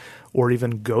tours or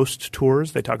even ghost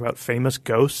tours. They talk about famous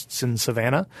ghosts in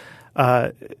Savannah.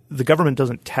 The government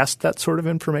doesn't test that sort of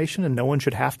information, and no one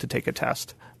should have to take a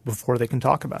test before they can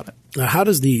talk about it. Now, how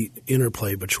does the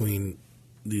interplay between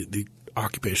the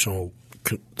occupational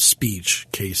speech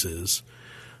cases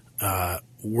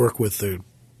work with the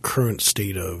current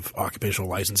state of occupational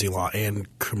licensing law and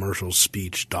commercial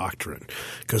speech doctrine?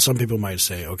 Because some people might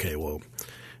say, okay, well,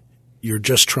 you're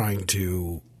just trying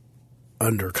to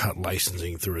undercut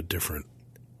licensing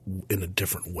in a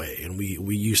different way. And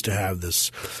we used to have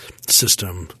this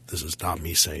system – this is not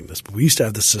me saying this – but we used to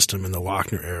have this system in the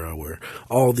Lochner era where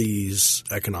all these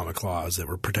economic laws that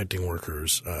were protecting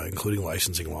workers, including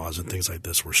licensing laws and things like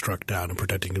this, were struck down and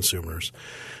protecting consumers.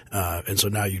 And so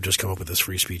now you've just come up with this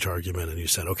free speech argument and you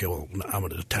said, okay, well, I'm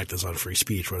going to attack this on free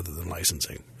speech rather than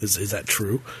licensing. Is that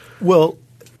true? Well,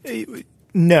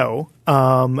 no,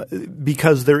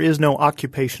 because there is no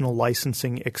occupational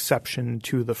licensing exception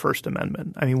to the First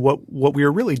Amendment. I mean, what we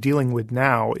are really dealing with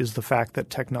now is the fact that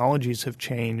technologies have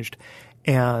changed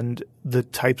and the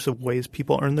types of ways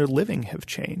people earn their living have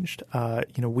changed.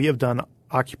 We have done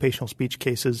occupational speech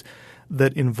cases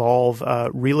that involve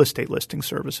real estate listing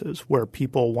services where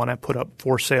people want to put up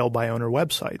for sale by owner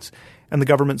websites. And the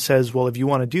government says, well, if you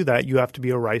want to do that, you have to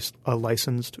be a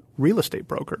licensed real estate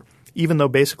broker, even though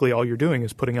basically all you're doing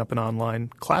is putting up an online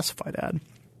classified ad.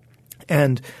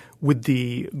 And with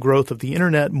the growth of the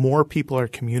internet, more people are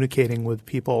communicating with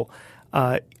people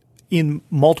in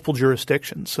multiple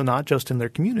jurisdictions. So not just in their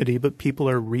community, but people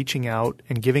are reaching out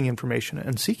and giving information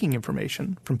and seeking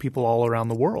information from people all around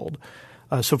the world.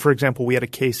 So, for example, we had a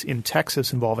case in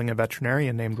Texas involving a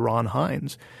veterinarian named Ron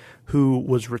Hines, who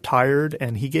was retired,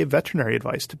 and he gave veterinary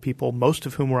advice to people, most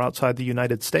of whom were outside the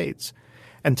United States.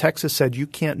 And Texas said you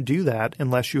can't do that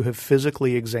unless you have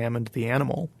physically examined the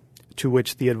animal to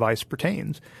which the advice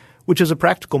pertains, which as a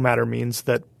practical matter means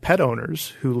that pet owners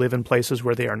who live in places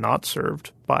where they are not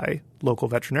served by local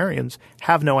veterinarians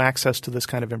have no access to this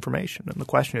kind of information. And the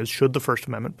question is, should the First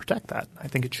Amendment protect that? I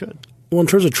think it should. Well, in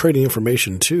terms of trading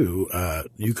information too,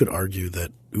 you could argue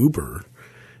that Uber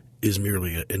is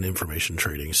merely an information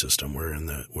trading system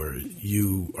where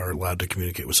you are allowed to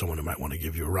communicate with someone who might want to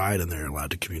give you a ride, and they're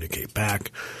allowed to communicate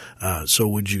back. So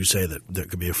would you say that there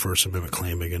could be a First Amendment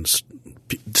claim against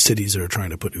cities that are trying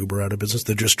to put Uber out of business?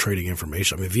 They're just trading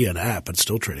information. I mean, via an app, but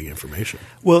still trading information.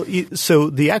 Well, so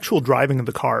the actual driving of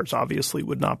the cars obviously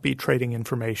would not be trading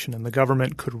information, and the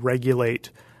government could regulate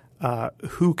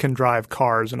who can drive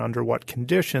cars and under what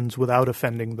conditions without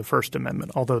offending the First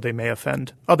Amendment, although they may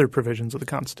offend other provisions of the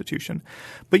Constitution.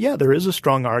 But yeah, there is a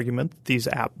strong argument that these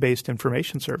app-based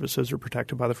information services are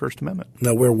protected by the First Amendment.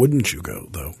 Now, where wouldn't you go,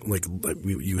 though? Like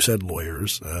you said,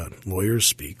 lawyers. Lawyers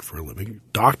speak for a living.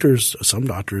 Doctors, some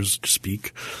doctors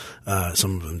speak.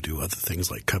 Some of them do other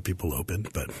things like cut people open,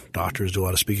 but doctors do a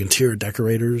lot of speaking. Interior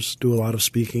decorators do a lot of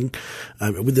speaking.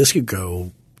 This could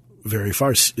go very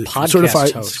far.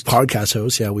 Podcast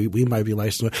hosts. Yeah, we might be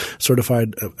licensed.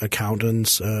 Certified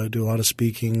accountants do a lot of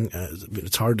speaking.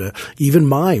 It's hard to even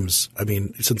mimes. I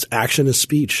mean, since action is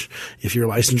speech, if you're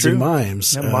licensing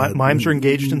mimes, mimes are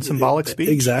engaged in symbolic speech.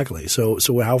 Exactly. So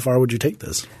how far would you take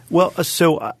this? Well,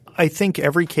 so I think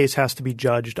every case has to be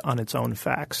judged on its own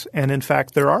facts. And in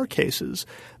fact, there are cases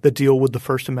that deal with the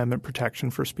First Amendment protection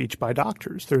for speech by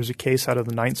doctors. There's a case out of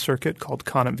the Ninth Circuit called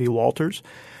Conant v. Walters,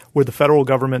 where the federal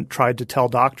government tried to tell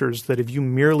doctors that if you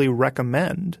merely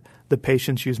recommend that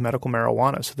patients use medical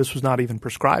marijuana, so this was not even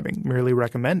prescribing, merely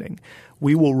recommending,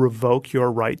 we will revoke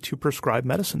your right to prescribe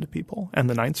medicine to people. And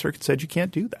the Ninth Circuit said you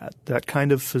can't do that. That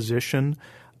kind of physician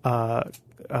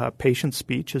patient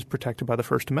speech is protected by the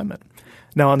First Amendment.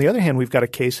 Now, on the other hand, we've got a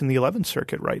case in the 11th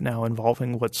Circuit right now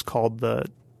involving what's called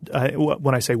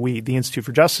when I say we, the Institute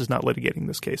for Justice is not litigating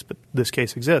this case, but this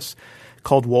case exists,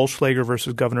 called Wohlschlager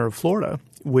versus Governor of Florida,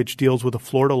 which deals with a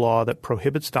Florida law that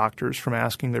prohibits doctors from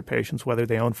asking their patients whether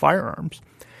they own firearms.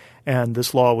 And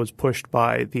this law was pushed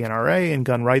by the NRA and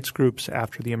gun rights groups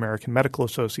after the American Medical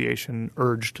Association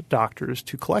urged doctors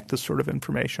to collect this sort of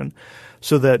information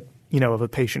so that, if a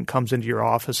patient comes into your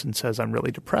office and says, I'm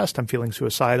really depressed, I'm feeling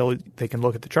suicidal, they can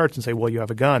look at the charts and say, well, you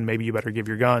have a gun. Maybe you better give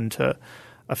your gun to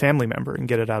a family member and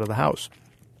get it out of the house.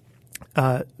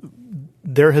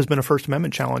 There has been a First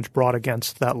Amendment challenge brought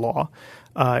against that law.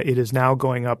 It is now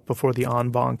going up before the en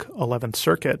banc 11th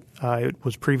Circuit. It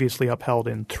was previously upheld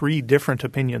in 3 different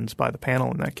opinions by the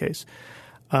panel in that case.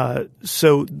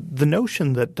 So the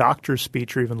notion that doctor's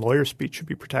speech or even lawyer speech should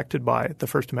be protected by the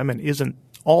First Amendment isn't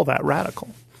all that radical.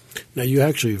 Now you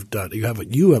actually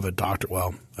have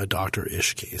a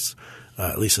doctor-ish case.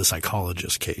 At least a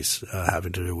psychologist case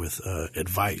having to do with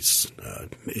advice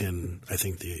in, I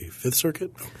think, the Fifth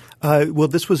Circuit? Well,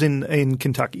 this was in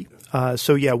Kentucky.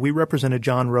 We represented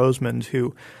John Rosemond,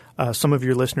 who some of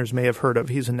your listeners may have heard of.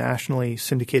 He's a nationally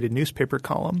syndicated newspaper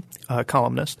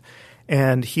columnist,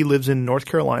 and he lives in North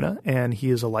Carolina, and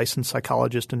he is a licensed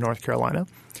psychologist in North Carolina.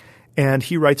 And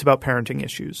he writes about parenting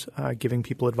issues, giving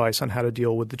people advice on how to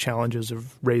deal with the challenges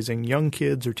of raising young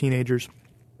kids or teenagers.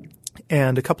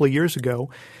 And a couple of years ago,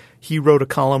 he wrote a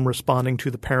column responding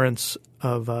to the parents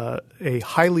of a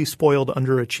highly spoiled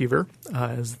underachiever,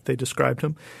 as they described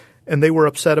him. And they were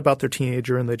upset about their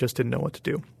teenager and they just didn't know what to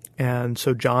do. And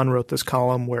so John wrote this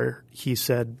column where he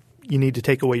said, you need to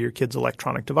take away your kids'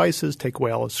 electronic devices, take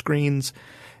away all his screens,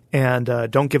 and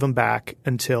don't give them back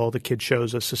until the kid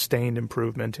shows a sustained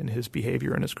improvement in his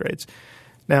behavior and his grades.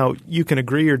 Now, you can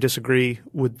agree or disagree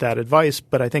with that advice,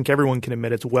 but I think everyone can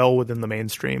admit it's well within the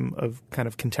mainstream of kind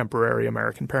of contemporary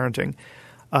American parenting.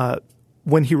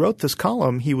 When he wrote this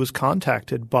column, he was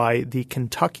contacted by the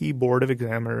Kentucky Board of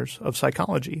Examiners of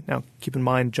Psychology. Now, keep in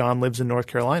mind, John lives in North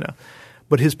Carolina,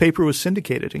 but his paper was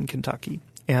syndicated in Kentucky.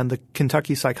 And the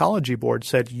Kentucky Psychology Board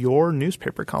said your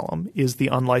newspaper column is the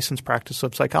unlicensed practice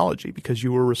of psychology because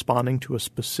you were responding to a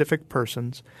specific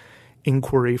person's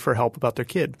inquiry for help about their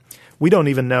kid. We don't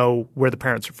even know where the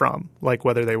parents are from, like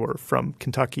whether they were from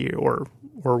Kentucky or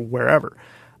wherever.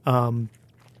 So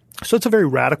it's a very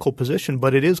radical position,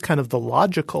 but it is kind of the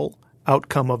logical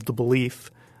outcome of the belief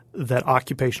that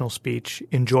occupational speech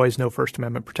enjoys no First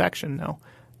Amendment protection. Now,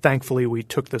 thankfully, we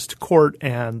took this to court,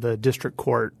 and the district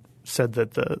court said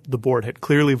that the board had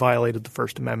clearly violated the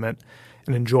First Amendment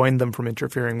and enjoined them from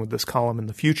interfering with this column in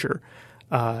the future.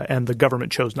 And the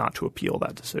government chose not to appeal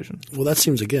that decision. Well, that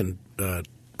seems, again,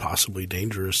 possibly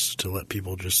dangerous to let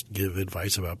people just give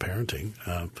advice about parenting.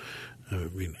 I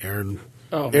mean, Aaron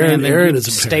is a parent.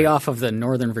 Stay off of the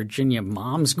Northern Virginia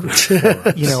Moms Group.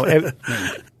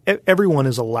 Everyone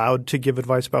is allowed to give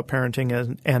advice about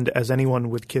parenting, and as anyone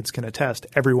with kids can attest,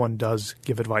 everyone does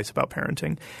give advice about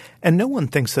parenting. And no one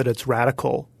thinks that it's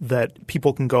radical that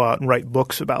people can go out and write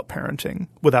books about parenting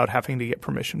without having to get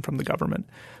permission from the government.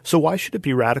 So why should it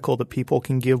be radical that people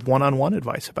can give one-on-one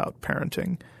advice about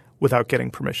parenting without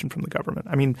getting permission from the government?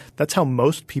 I mean, that's how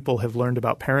most people have learned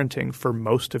about parenting for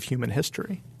most of human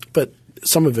history. But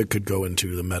some of it could go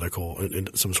into the medical and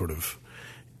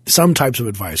some types of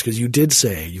advice, because you did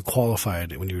say, you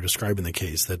qualified when you were describing the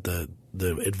case, that the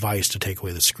advice to take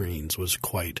away the screens was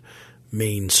quite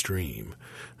mainstream.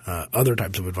 Other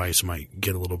types of advice might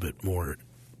get a little bit more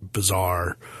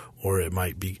bizarre, or it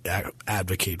might be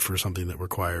advocate for something that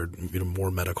required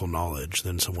more medical knowledge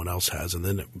than someone else has, and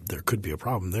then there could be a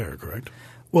problem there, correct?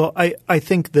 Well, I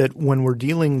think that when we're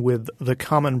dealing with the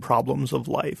common problems of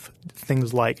life,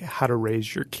 things like how to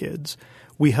raise your kids,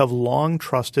 we have long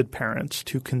trusted parents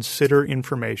to consider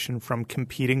information from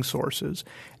competing sources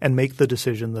and make the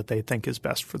decision that they think is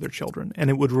best for their children. And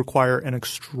it would require an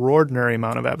extraordinary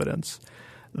amount of evidence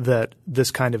that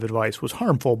this kind of advice was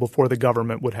harmful before the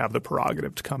government would have the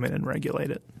prerogative to come in and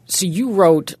regulate it. So you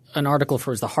wrote an article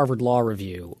for the Harvard Law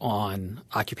Review on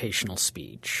occupational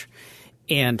speech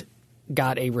and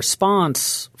got a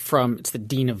response from – it's the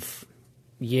dean of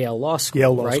Yale Law School,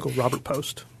 Yale Law right? School, Robert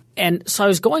Post. And so I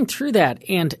was going through that,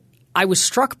 and I was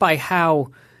struck by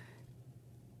how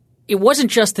it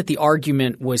wasn't just that the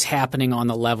argument was happening on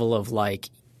the level of like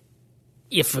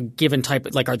if a given type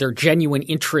 – like are there genuine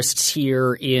interests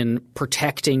here in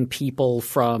protecting people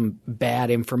from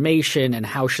bad information, and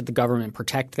how should the government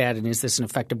protect that, and is this an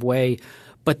effective way?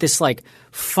 But this like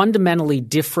fundamentally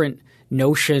different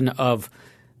notion of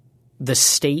the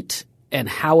state and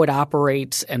how it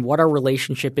operates and what our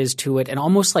relationship is to it, and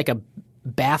almost like a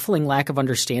baffling lack of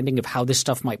understanding of how this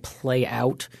stuff might play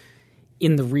out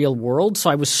in the real world.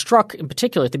 So I was struck in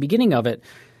particular at the beginning of it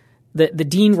that the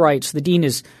dean writes – the dean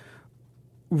is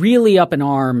really up in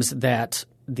arms that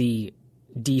the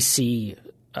D.C.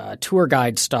 Tour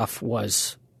guide stuff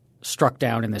was struck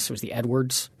down, and this was the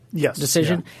Edwards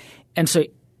decision. Yeah. And so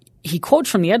he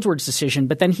quotes from the Edwards decision,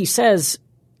 but then he says,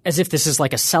 as if this is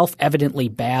like a self-evidently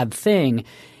bad thing,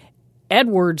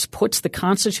 Edwards puts the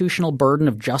constitutional burden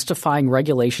of justifying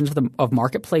regulations of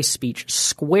marketplace speech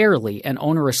squarely and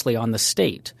onerously on the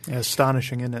state. Yeah,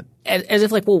 astonishing, isn't it? As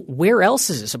if like, well, where else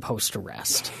is it supposed to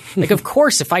rest? Like, of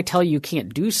course, if I tell you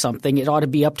can't do something, it ought to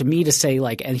be up to me to say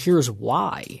like, and here's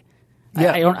why.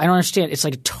 Yeah. I don't understand. It's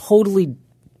like a totally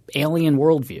alien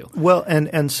worldview. Well,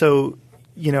 and so –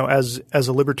 as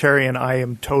a libertarian, I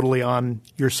am totally on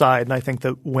your side. And I think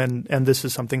that and this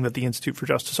is something that the Institute for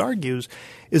Justice argues,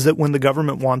 is that when the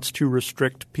government wants to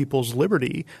restrict people's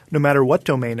liberty, no matter what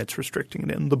domain it's restricting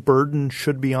it in, the burden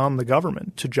should be on the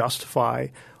government to justify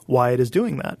why it is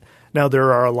doing that. Now,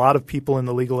 there are a lot of people in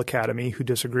the legal academy who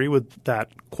disagree with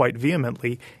that quite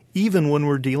vehemently, even when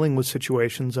we're dealing with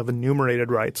situations of enumerated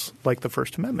rights like the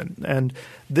First Amendment. And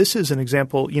this is an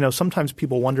example – sometimes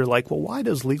people wonder like, well, why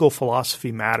does legal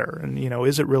philosophy matter? And,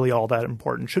 is it really all that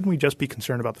important? Shouldn't we just be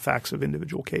concerned about the facts of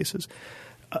individual cases?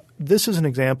 This is an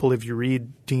example, if you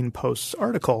read Dean Post's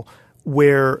article,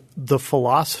 where the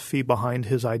philosophy behind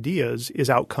his ideas is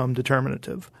outcome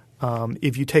determinative.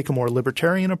 If you take a more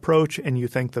libertarian approach and you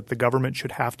think that the government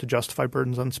should have to justify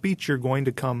burdens on speech, you're going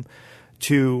to come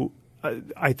to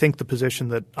I think the position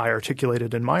that I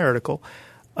articulated in my article.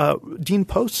 Dean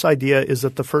Post's idea is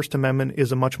that the First Amendment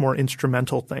is a much more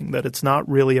instrumental thing, that it's not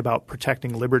really about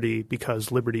protecting liberty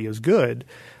because liberty is good,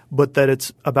 but that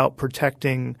it's about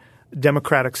protecting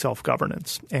democratic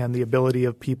self-governance and the ability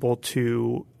of people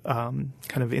to kind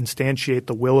of instantiate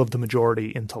the will of the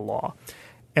majority into law.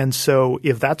 And so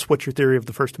if that's what your theory of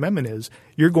the First Amendment is,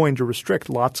 you're going to restrict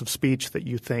lots of speech that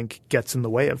you think gets in the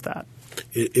way of that.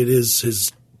 It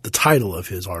is the title of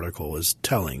his article is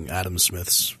telling Adam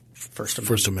Smith's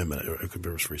First Amendment. It could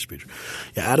be free speech.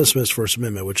 Yeah, Adam Smith's First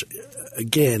Amendment, which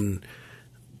again,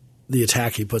 the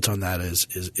attack he puts on that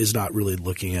is not really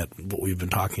looking at what we've been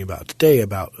talking about today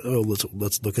about,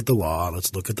 let's look at the law,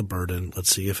 let's look at the burden, let's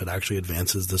see if it actually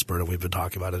advances this burden we've been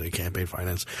talking about in campaign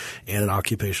finance and in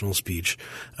occupational speech,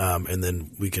 and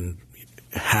then we can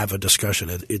have a discussion.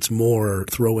 It's more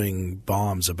throwing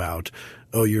bombs about,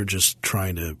 you're just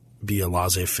trying to be a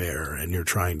laissez-faire and you're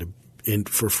trying to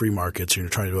for free markets, and you're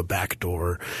trying to do a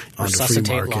backdoor onto free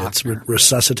markets,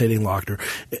 resuscitating Lochner,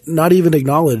 not even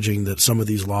acknowledging that some of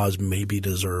these laws maybe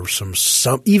deserve some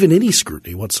even any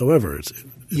scrutiny whatsoever. It's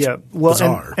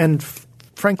bizarre. And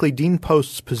frankly, Dean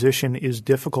Post's position is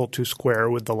difficult to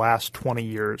square with the last 20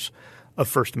 years of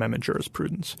First Amendment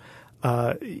jurisprudence.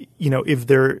 If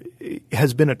there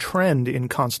has been a trend in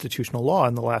constitutional law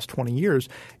in the last 20 years,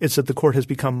 it's that the court has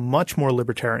become much more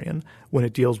libertarian when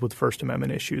it deals with First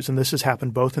Amendment issues. And this has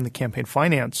happened both in the campaign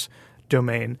finance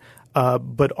domain,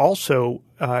 but also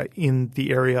in the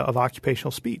area of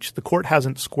occupational speech. The court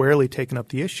hasn't squarely taken up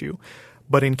the issue,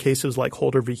 but in cases like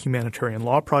Holder v. Humanitarian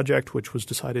Law Project, which was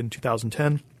decided in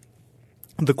 2010,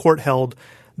 the court held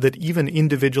that even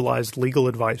individualized legal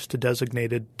advice to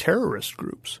designated terrorist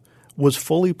groups was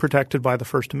fully protected by the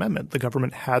First Amendment. The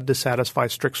government had to satisfy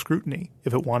strict scrutiny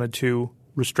if it wanted to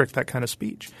restrict that kind of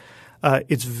speech.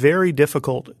 It's very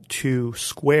difficult to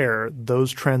square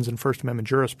those trends in First Amendment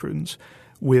jurisprudence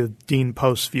with Dean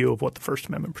Post's view of what the First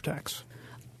Amendment protects.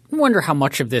 I wonder how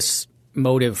much of this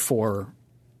motive for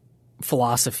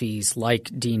philosophies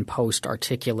like Dean Post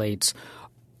articulates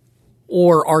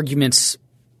or arguments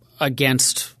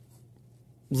against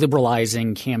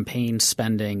liberalizing campaign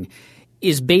spending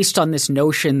is based on this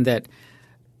notion that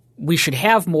we should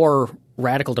have more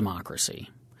radical democracy.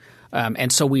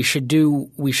 And so we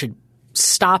should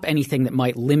stop anything that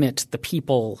might limit the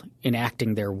people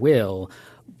enacting their will,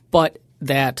 but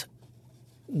that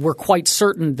we're quite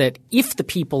certain that if the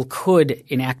people could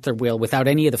enact their will without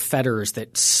any of the fetters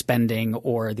that spending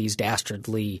or these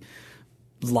dastardly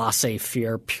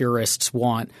laissez-faire purists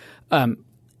want, that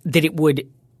it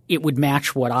would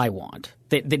match what I want.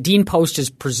 That Dean Post is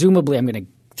presumably – I'm going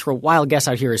to throw a wild guess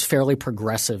out here – is fairly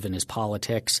progressive in his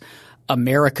politics.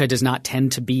 America does not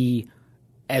tend to be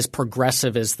as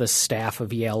progressive as the staff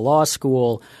of Yale Law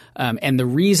School. And the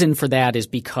reason for that is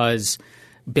because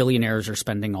billionaires are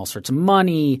spending all sorts of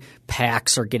money,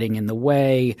 PACs are getting in the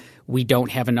way, we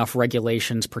don't have enough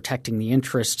regulations protecting the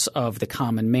interests of the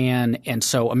common man, and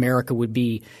so America would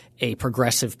be a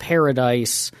progressive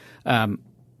paradise.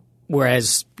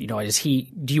 Whereas,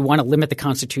 do you want to limit the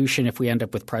Constitution if we end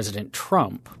up with President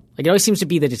Trump? Like, it always seems to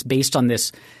be that it's based on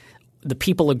this the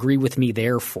people agree with me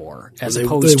therefore as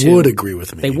opposed to – They would agree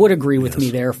with me. They would agree with me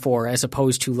therefore as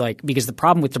opposed to like – because the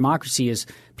problem with democracy is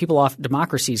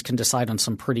democracies can decide on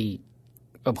some pretty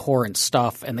abhorrent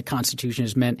stuff, and the Constitution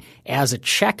is meant as a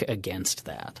check against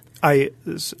that. I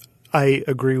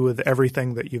agree with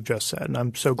everything that you've just said, and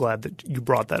I'm so glad that you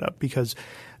brought that up because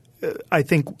I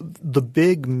think the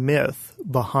big myth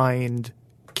behind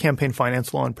campaign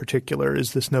finance law in particular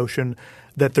is this notion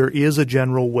that there is a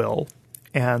general will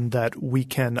and that we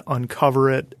can uncover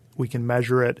it, we can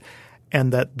measure it,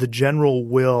 and that the general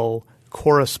will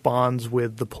corresponds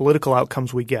with the political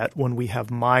outcomes we get when we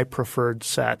have my preferred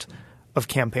set of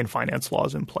campaign finance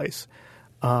laws in place.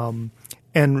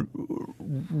 And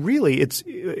really,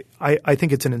 I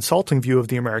think it's an insulting view of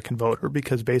the American voter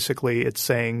because basically it's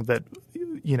saying that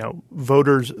the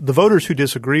voters who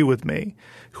disagree with me,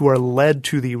 who are led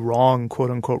to the wrong,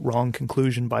 quote unquote, wrong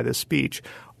conclusion by this speech,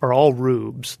 are all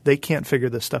rubes. They can't figure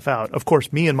this stuff out. Of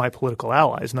course, me and my political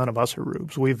allies, none of us are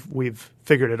rubes. We've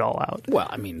figured it all out. Well,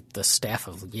 I mean, the staff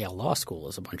of Yale Law School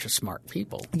is a bunch of smart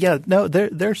people. Yeah, no,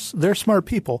 they're smart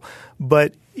people.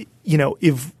 But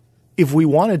if we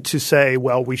wanted to say,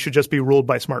 well, we should just be ruled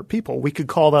by smart people, we could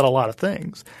call that a lot of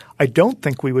things. I don't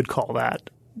think we would call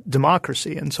that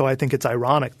democracy. And so I think it's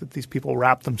ironic that these people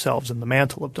wrap themselves in the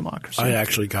mantle of democracy. I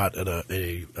actually got at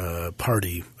a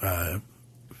party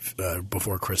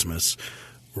before Christmas.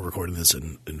 We're recording this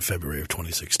in February of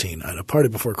 2016. At a party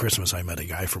before Christmas, I met a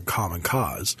guy from Common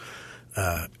Cause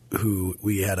who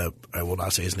we had I will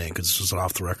not say his name because this was an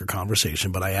off-the-record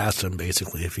conversation, but I asked him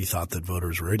basically if he thought that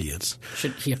voters were idiots.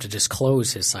 Should he have to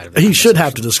disclose his side of the He should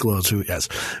have to disclose who – yes.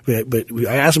 But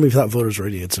I asked him if he thought voters were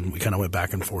idiots, and we kind of went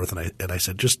back and forth, and I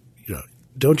said just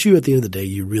don't you at the end of the day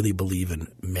you really believe in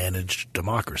managed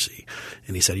democracy?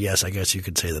 And he said, yes, I guess you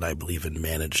could say that I believe in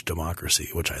managed democracy,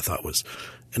 which I thought was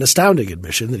an astounding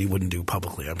admission that he wouldn't do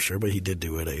publicly, I'm sure, but he did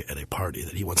do it at a party,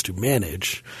 that he wants to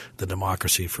manage the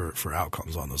democracy for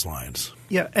outcomes on those lines.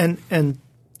 Yeah, and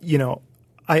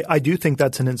I do think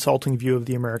that's an insulting view of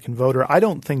the American voter. I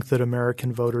don't think that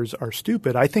American voters are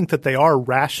stupid. I think that they are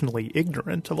rationally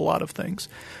ignorant of a lot of things.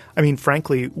 I mean,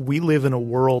 frankly, we live in a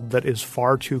world that is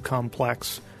far too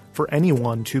complex for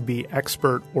anyone to be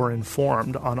expert or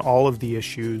informed on all of the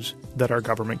issues that our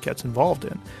government gets involved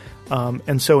in.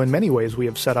 And so in many ways, we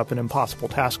have set up an impossible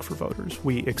task for voters.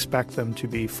 We expect them to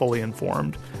be fully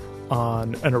informed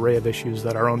on an array of issues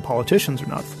that our own politicians are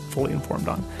not fully informed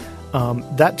on.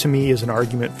 That, to me, is an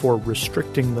argument for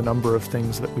restricting the number of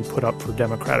things that we put up for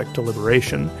democratic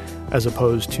deliberation as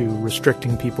opposed to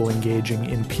restricting people engaging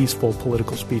in peaceful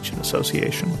political speech and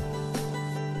association.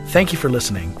 Thank you for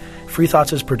listening. Free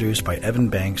Thoughts is produced by Evan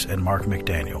Banks and Mark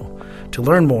McDaniel. To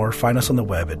learn more, find us on the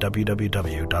web at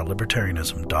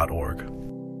www.libertarianism.org.